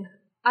comes in.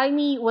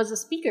 Aimee was a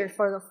speaker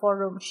for the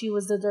forum. She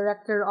was the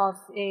director of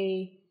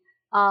the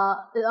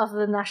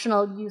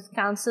National Youth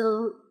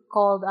Council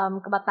called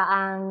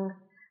Kabataang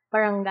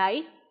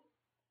Barangay.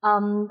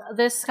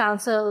 This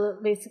council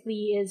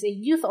basically is a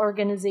youth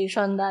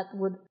organization that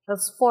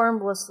was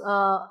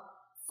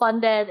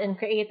funded and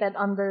created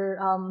under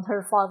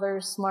her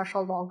father's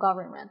martial law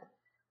government.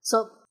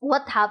 So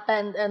what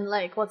happened and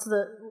like what's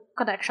the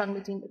connection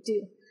between the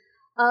two?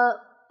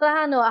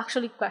 Trajano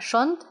actually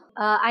questioned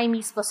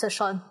Aimee's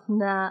position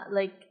na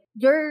like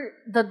you're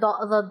the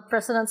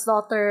president's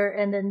daughter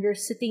and then you're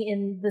sitting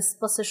in this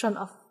position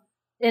of,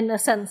 in a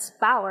sense,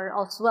 power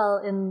as well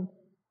in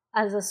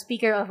as a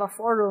speaker of a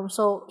forum.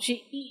 So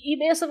he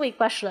basically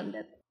questioned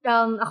it.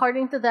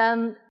 According to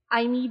them,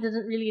 Aimee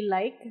didn't really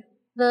like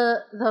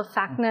the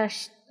fact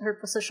that her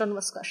position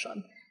was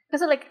questioned.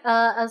 Because like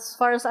as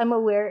far as I'm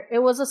aware, it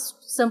was a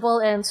simple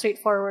and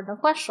straightforward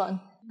question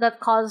that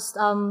caused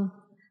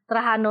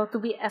Trajano to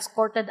be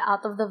escorted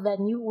out of the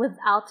venue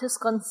without his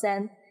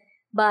consent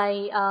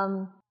by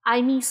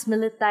Aimee's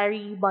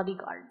military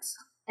bodyguards.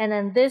 And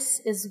then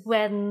this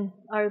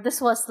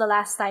was the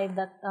last time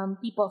that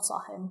people saw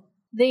him.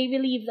 They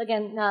believed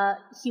again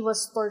he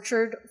was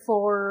tortured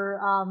for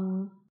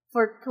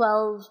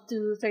 12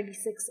 to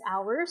 36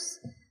 hours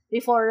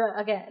before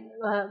again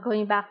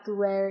going back to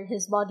where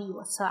his body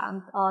was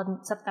found on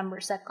September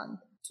 2nd.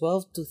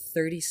 12 to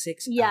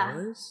 36 Yeah.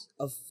 hours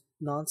of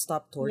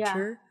nonstop Yeah.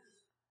 torture?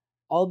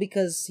 All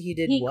because he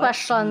did He what?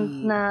 questioned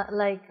He- na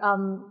like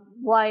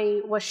why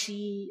was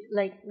she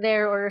like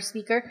there or a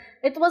speaker.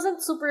 It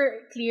wasn't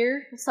super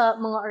clear sa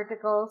mga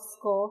articles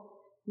ko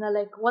na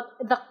like what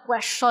the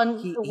question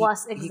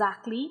was he-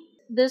 exactly.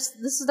 This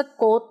is the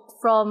quote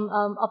from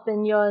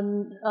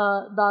opinion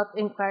dot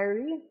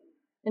inquirer.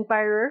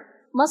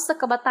 Must the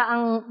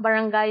kabataang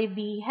barangay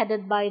be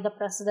headed by the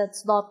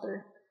president's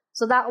daughter?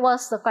 So that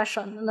was the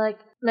question. Like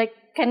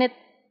can it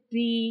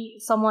be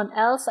someone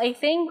else, I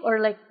think, or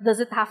like does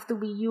it have to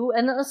be you?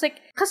 And it was like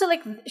because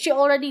like she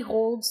already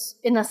holds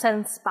in a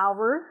sense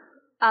power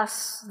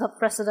as the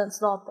president's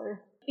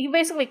daughter. He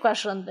basically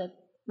questioned it.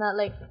 Not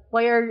like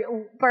why are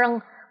you,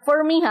 parang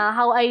for me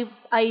how I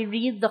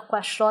read the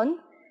question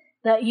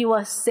that he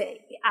was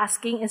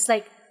asking is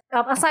like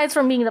aside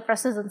from being the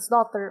president's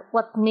daughter,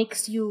 what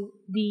makes you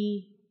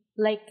be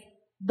like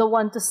the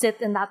one to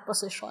sit in that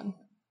position?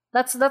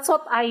 That's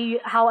what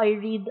how I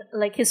read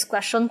like his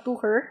question to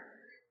her.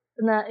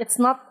 Na it's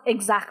not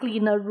exactly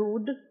na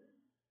rude.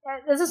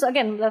 This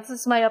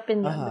is my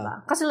opinion, Uh-huh. diba?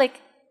 Kasi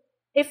like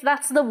if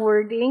that's the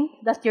wording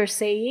that you're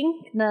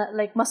saying, na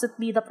like must it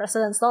be the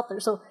president's daughter?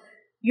 So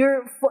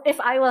if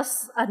I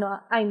was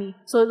Aimee,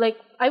 so like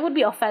I would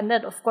be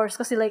offended, of course,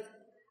 kasi like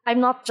I'm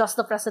not just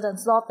the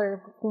president's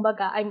daughter.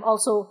 Kumbaga, I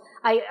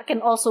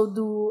can also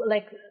do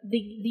like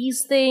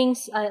these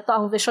things. Ito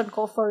ang vision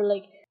ko for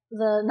like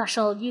the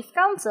National Youth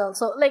Council.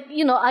 So like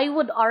I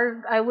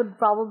would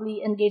probably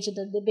engage in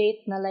a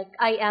debate na like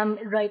I am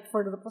right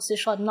for the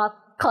position, not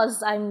because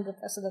I'm the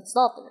president's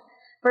daughter.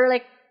 But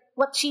like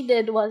what she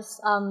did was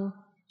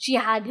she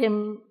had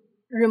him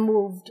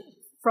removed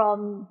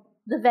from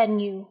the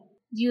venue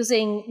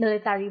using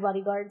military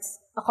bodyguards,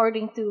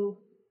 according to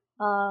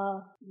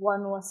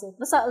one was it.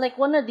 Basta, like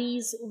one of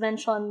these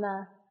mentioned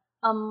na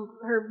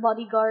her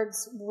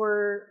bodyguards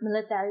were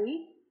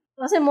military.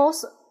 Kasi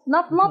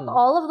not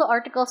all of the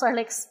articles are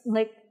like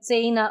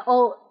saying na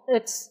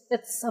it's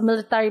a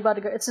military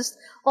bodyguard. It's just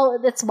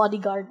it's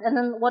bodyguard. And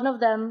then one of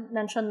them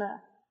mentioned na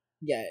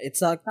Yeah, it's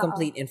not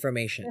complete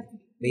information,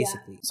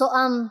 basically. yeah. So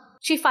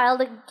she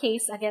filed a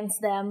case against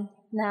them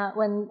na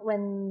when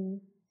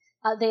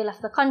they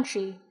left the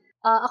country.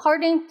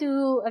 According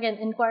to again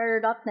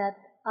Inquirer.net,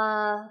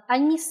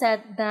 Annie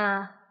said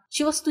na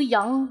she was too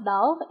young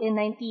daw in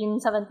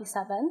 1977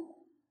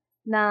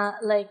 na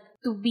like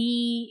to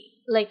be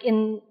like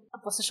in a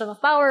position of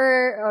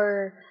power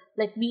or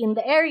like be in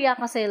the area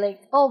kasi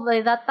like by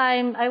that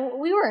time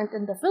we weren't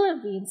in the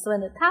Philippines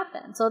when it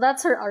happened. So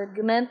that's her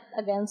argument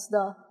against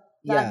the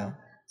Yeah.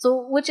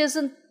 So which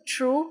isn't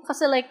true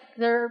kasi like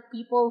there are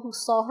people who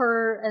saw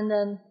her and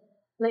then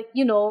like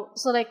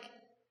so like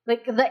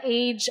the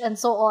age and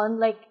so on,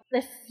 like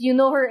if you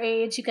know her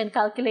age you can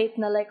calculate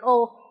na like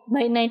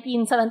by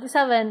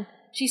 1977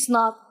 she's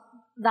not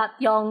that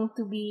young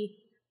to be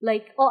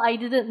like I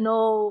didn't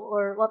know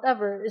or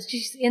whatever.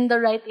 She's in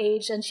the right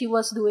age and she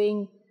was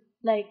doing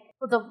like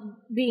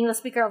being the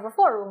speaker of a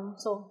forum.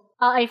 So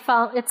I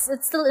found it's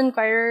still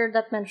Inquirer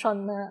that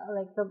mentioned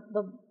like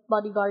the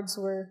bodyguards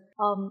were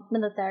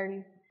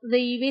military.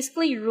 They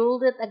basically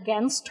ruled it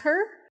against her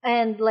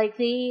and like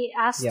they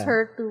asked Yeah.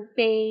 her to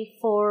pay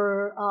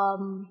for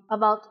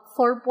about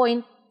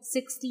 $4.16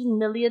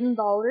 million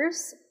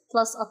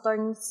plus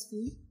attorney's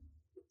fee.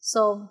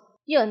 So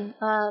yun,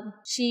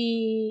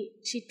 she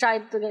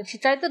tried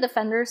to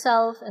defend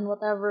herself and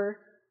whatever,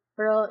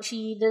 but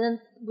she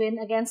didn't win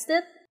against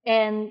it,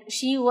 and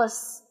she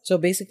was So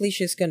basically,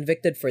 she's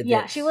convicted for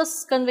this. she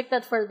was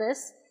convicted for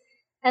this,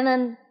 and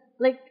then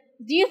like,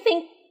 do you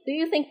think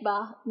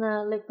ba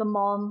na like the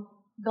mom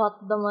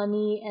got the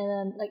money and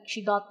then like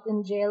she got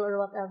in jail or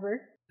whatever?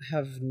 I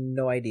have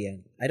no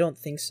idea. I don't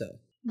think so.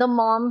 The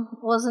mom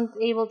wasn't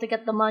able to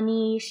get the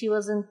money. She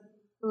wasn't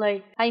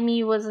like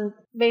Aimee wasn't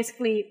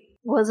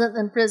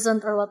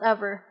imprisoned or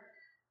whatever.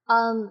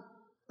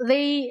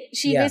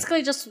 She Yeah.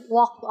 basically just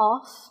walked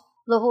off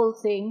the whole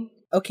thing.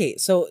 Okay,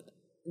 so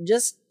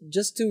just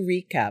to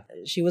recap,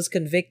 she was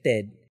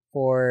convicted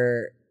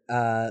for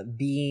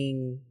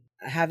having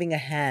a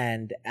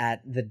hand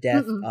at the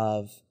death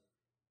of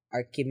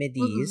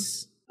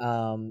Archimedes,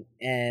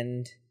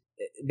 and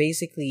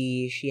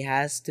basically she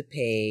has to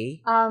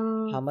pay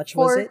how much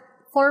was it?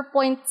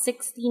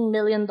 $4.16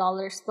 million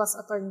plus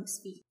attorney's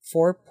fee.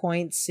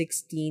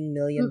 $4.16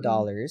 million.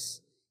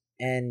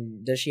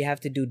 And does she have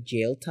to do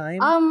jail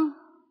time?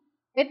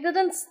 It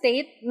didn't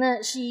state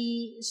na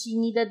she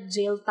needed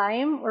jail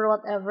time or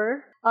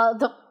whatever.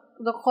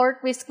 The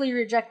court basically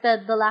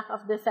rejected the lack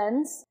of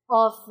defense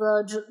of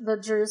the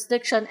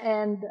jurisdiction,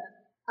 and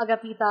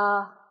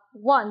Agapita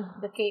won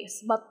the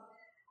case. But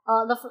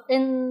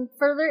In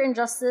further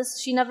injustice,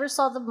 she never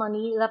saw the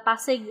money. The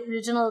Pasig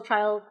Regional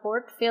Trial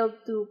Court failed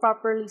to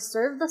properly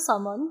serve the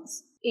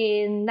summons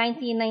in Yeah.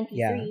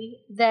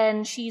 1993.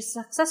 Then she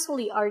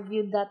successfully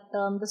argued that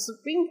the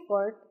Supreme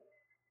Court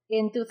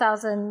in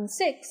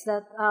 2006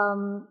 that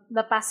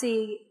the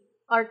Pasig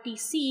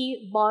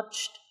RTC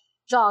botched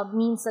job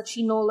means that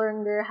she no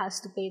longer has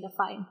to pay the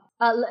fine.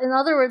 In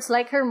other words,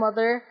 like her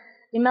mother,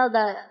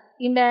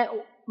 Ime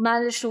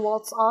managed to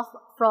waltz off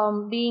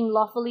from being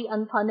lawfully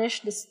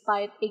unpunished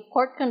despite a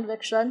court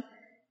conviction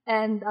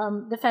and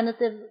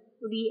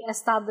definitively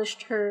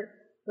established her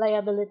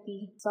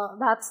liability. So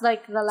that's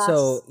like the last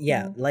So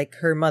yeah, thing. like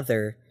her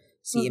mother,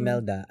 si Mm-mm.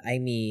 Imelda,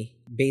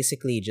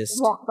 basically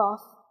just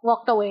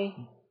Walked away.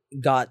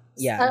 got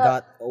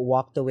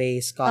walked away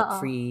scot Uh-uh.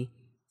 free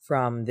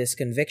from this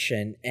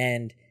conviction,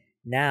 and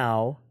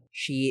now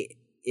she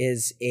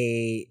is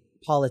a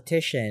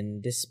politician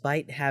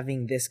despite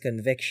having this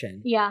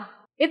conviction. Yeah.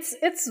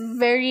 It's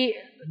very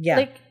Yeah.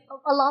 like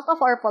a lot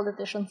of our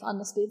politicians,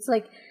 honestly. It's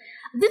like,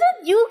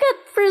 didn't you get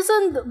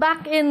imprisoned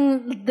back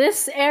in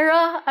this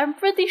era? I'm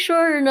pretty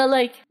sure na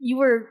like you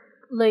were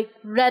like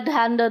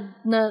red-handed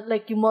na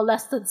like you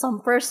molested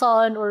some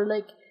person or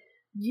like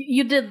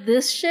you did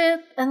this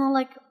shit, and I'm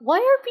like, why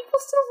are people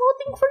still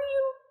voting for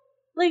you?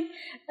 Like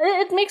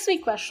it makes me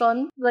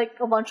question like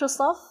a bunch of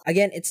stuff.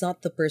 Again, it's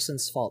not the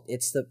person's fault.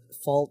 It's the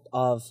fault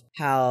of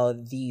how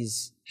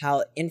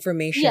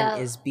information Yeah,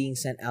 is being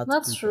sent out to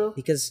that's people. true.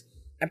 Because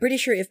I'm pretty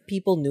sure if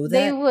people knew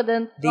They that,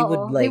 wouldn't. they would,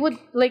 they like- would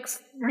like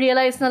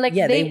realize na like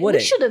Yeah, they we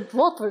wouldn't. shouldn't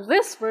vote for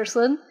this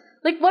person.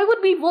 Like why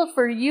would we vote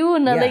for you?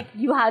 Na Yeah. like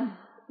you had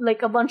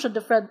like a bunch of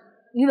different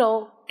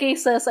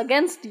cases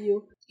against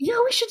you.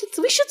 Yeah, we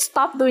should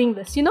stop doing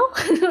this.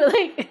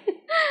 Like.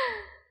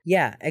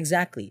 yeah,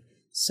 exactly.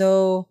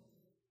 So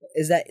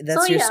that's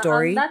So your yeah,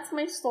 story? that's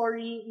my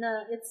story.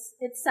 Na it's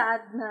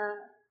sad na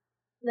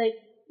like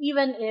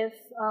even if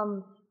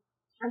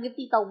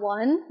Agapita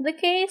won the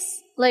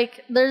case,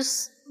 like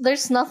there's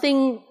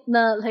nothing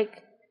na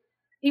like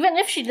even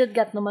if she did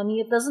get the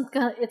money,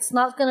 it's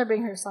not gonna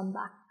bring her son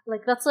back.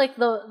 Like that's like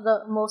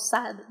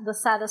the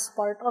saddest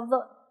part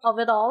of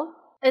it all.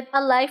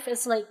 A life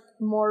is like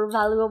more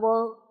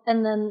valuable,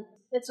 and then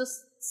it's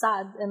just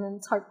sad, and then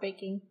it's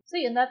heartbreaking. So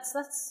yeah, that's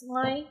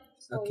my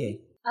story. Okay.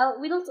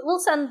 We'll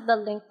send the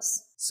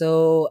links.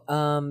 So,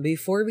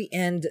 before we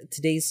end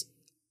today's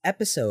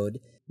episode,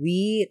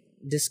 we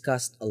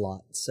discussed a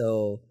lot.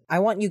 So, I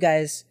want you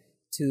guys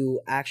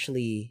to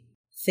actually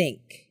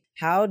think,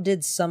 how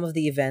did some of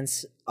the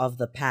events of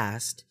the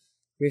past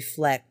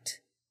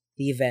reflect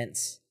the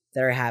events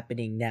that are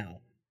happening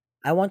now?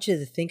 I want you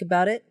to think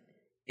about it,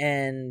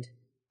 and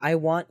I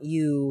want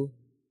you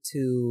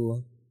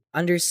to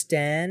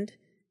understand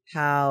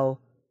how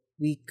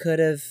we could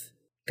have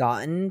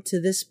gotten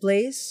to this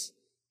place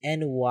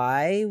and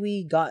why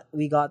we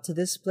got to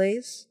this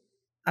place.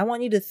 I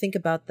want you to think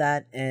about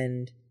that,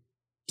 and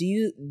do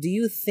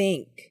you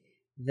think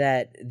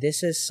that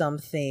this is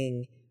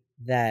something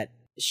that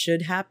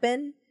should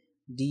happen?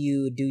 Do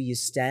you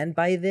stand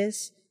by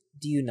this?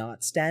 Do you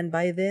not stand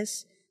by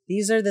this?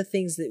 These are the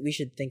things that we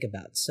should think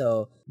about.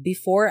 So,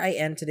 before I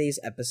end today's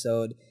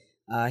episode,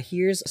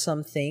 here's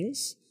some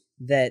things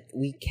that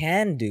we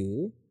can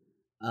do.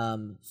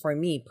 For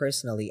me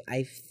personally,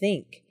 I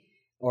think,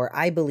 or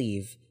I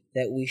believe,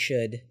 that we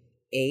should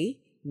A,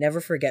 never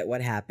forget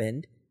what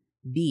happened,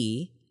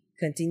 B,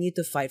 continue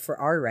to fight for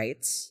our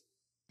rights,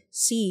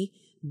 C,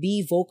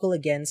 be vocal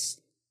against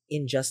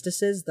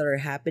injustices that are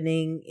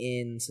happening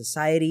in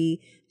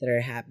society, that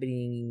are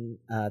happening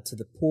to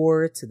the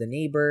poor, to the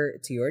neighbor,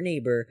 to your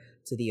neighbor,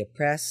 to the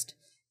oppressed,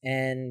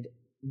 and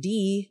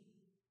D,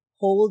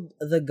 hold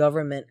the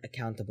government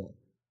accountable.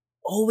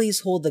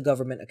 Always hold the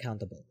government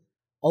accountable.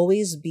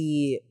 Always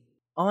be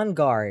on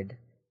guard,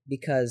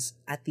 because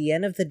at the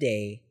end of the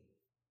day,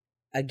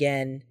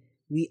 again,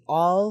 we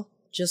all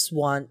just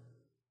want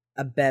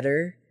a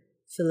better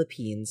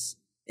Philippines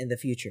in the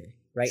future,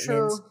 right,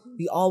 True. Nins?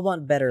 We all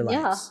want better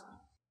lives. Yeah.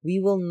 We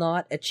will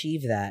not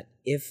achieve that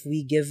if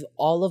we give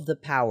all of the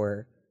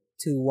power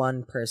to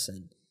one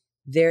person.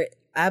 Their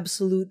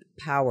absolute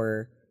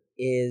power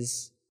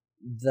is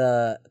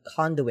the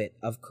conduit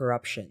of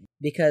corruption,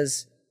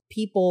 because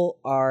people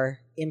are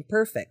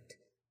imperfect.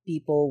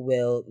 People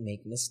will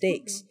make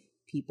mistakes.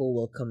 People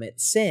will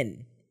commit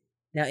sin.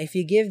 Now, if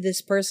you give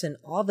this person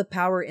all the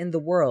power in the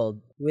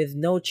world with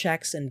no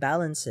checks and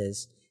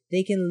balances,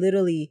 they can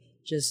literally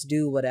just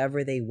do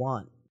whatever they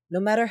want.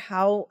 No matter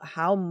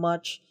how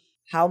much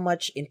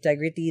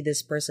integrity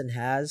this person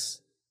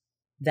has,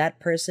 that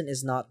person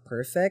is not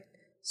perfect,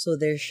 so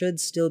there should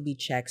still be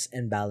checks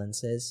and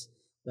balances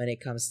when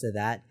it comes to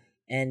that.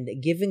 And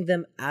giving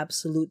them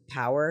absolute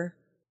power,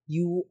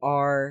 you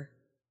are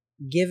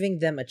giving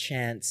them a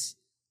chance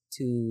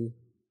to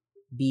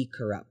be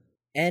corrupt.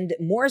 And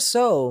more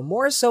so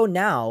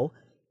now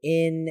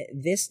in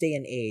this day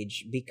and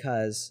age,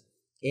 because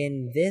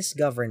in this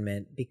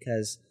government,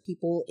 because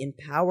people in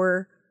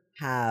power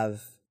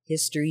have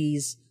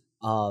histories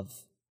of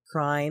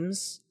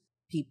crimes,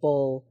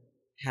 people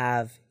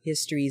have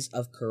histories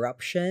of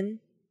corruption,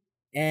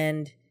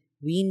 and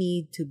we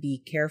need to be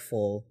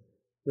careful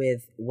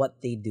with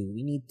what they do.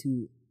 We need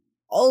to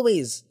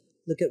always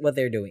look at what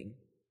they're doing.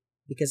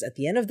 Because at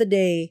the end of the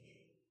day,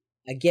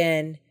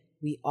 again,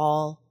 we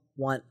all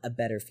want a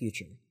better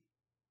future.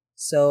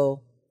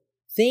 So,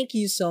 thank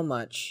you so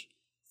much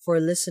for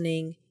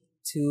listening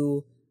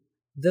to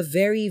the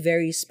very,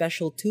 very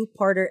special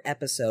two-parter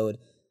episode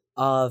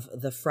of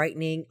the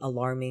Frightening,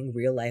 Alarming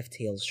Real Life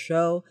Tales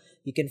show.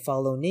 You can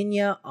follow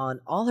Ninya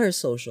on all her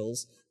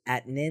socials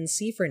at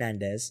Nancy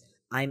Fernandez.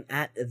 I'm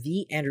at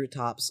the Andrew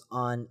Tops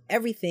on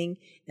everything,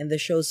 and the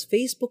show's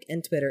Facebook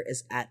and Twitter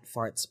is at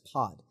FARTS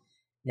Pod.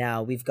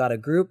 Now, we've got a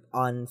group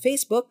on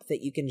Facebook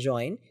that you can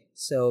join.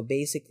 So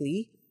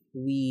basically,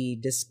 we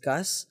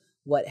discuss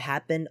what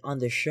happened on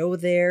the show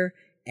there,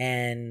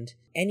 and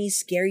any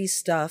scary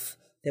stuff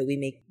that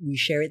we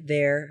share it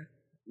there.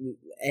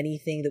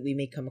 Anything that we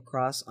may come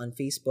across on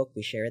Facebook,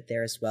 we share it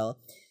there as well.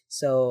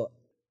 So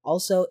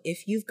also,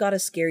 if you've got a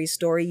scary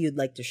story you'd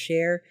like to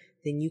share,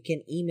 then you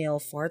can email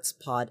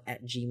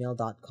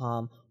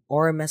fartspod@gmail.com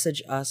or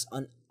message us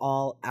on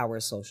all our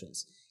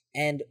socials.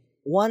 And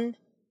one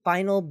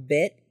final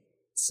bit,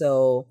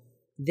 so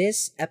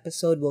this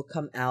episode will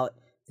come out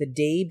the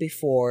day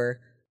before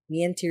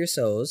me and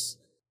Tirso's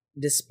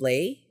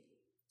display.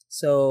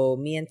 So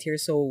me and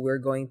Tirso, we're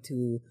going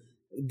to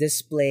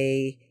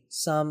display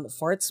some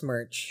Farts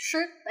merch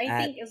Shirt, I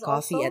at think, is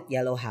Coffee also at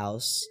Yellow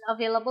House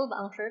available ba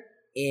ang shirt?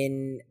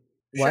 in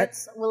what?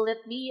 Shirts, will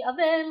it be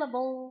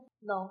available?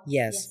 No.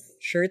 Yes,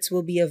 shirts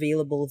will be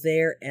available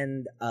there,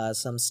 and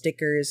some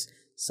stickers,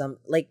 some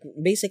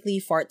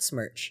basically Farts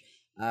merch.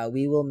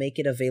 We will make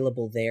it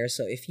available there.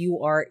 So if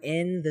you are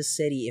in the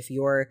city, if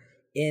you're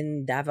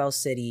in Davao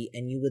City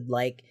and you would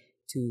like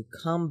to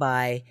come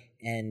by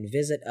and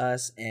visit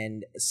us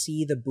and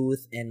see the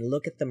booth and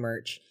look at the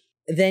merch,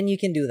 then you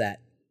can do that.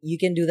 You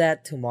can do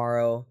that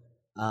tomorrow.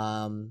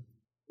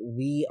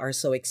 We are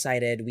so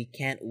excited. We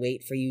can't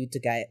wait for you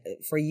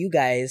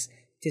guys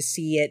to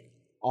see it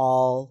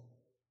all,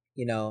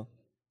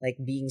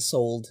 being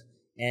sold.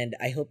 And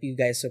I hope you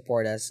guys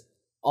support us.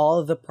 All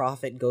of the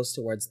profit goes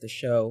towards the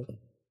show.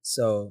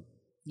 So,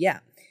 yeah.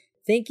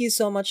 Thank you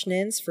so much,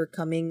 Nins, for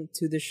coming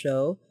to the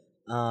show.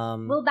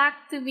 We'll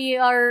back to be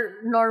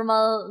our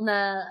normal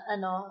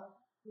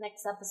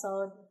next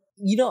episode.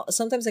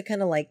 Sometimes I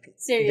kind of like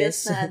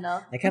Serious this.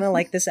 I kind of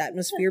like this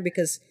atmosphere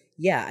because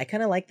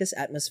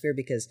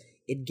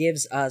it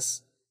gives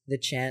us the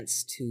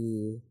chance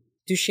to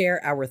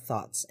share our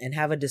thoughts and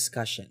have a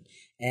discussion.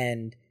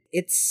 And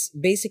it's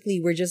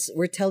basically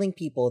we're telling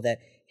people that,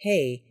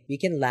 hey, we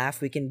can laugh,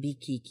 we can be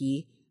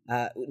kiki.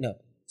 No,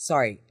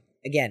 sorry.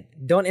 Again,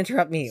 don't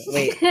interrupt me.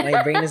 Wait,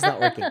 my brain is not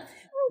working.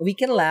 We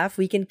can laugh,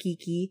 we can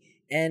kiki,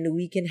 and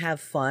we can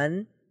have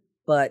fun,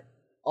 but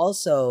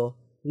also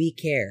we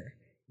care.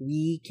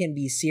 We can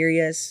be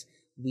serious.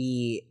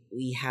 We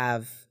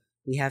have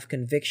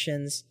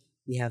convictions.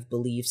 We have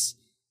beliefs,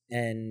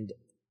 and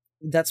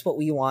that's what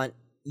we want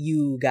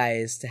you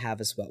guys to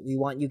have as well. We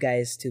want you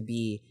guys to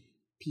be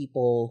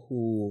people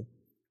who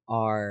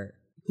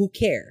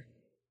care,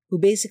 who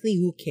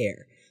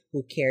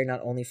care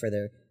not only for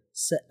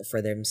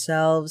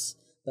themselves,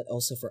 but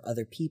also for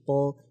other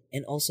people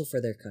and also for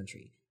their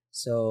country.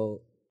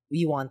 So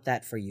we want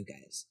that for you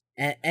guys,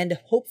 and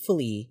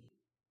hopefully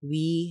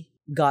we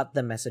got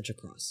the message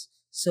across.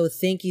 So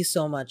thank you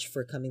so much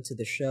for coming to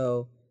the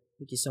show.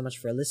 Thank you so much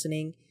for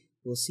listening.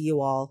 We'll see you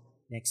all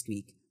next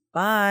week.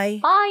 Bye!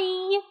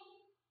 Bye!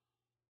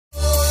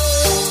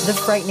 The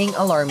Frightening,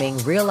 Alarming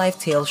Real Life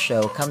Tales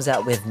show comes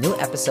out with new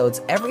episodes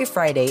every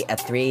Friday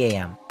at 3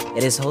 a.m.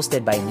 It is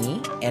hosted by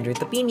me, Andrew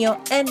Tapino,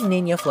 and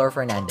Nina Flor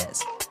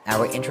Fernandez.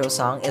 Our intro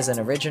song is an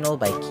original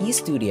by Key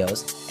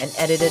Studios and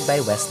edited by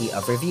Wesley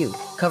of Review.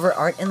 Cover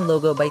art and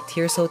logo by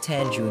Tirso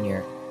Tan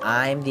Jr.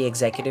 I'm the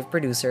executive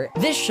producer.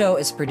 This show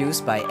is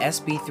produced by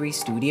SB3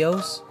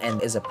 Studios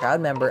and is a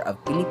proud member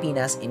of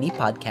Pilipinas Indie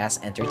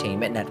Podcast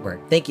Entertainment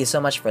Network. Thank you so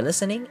much for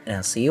listening, and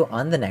I'll see you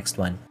on the next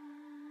one.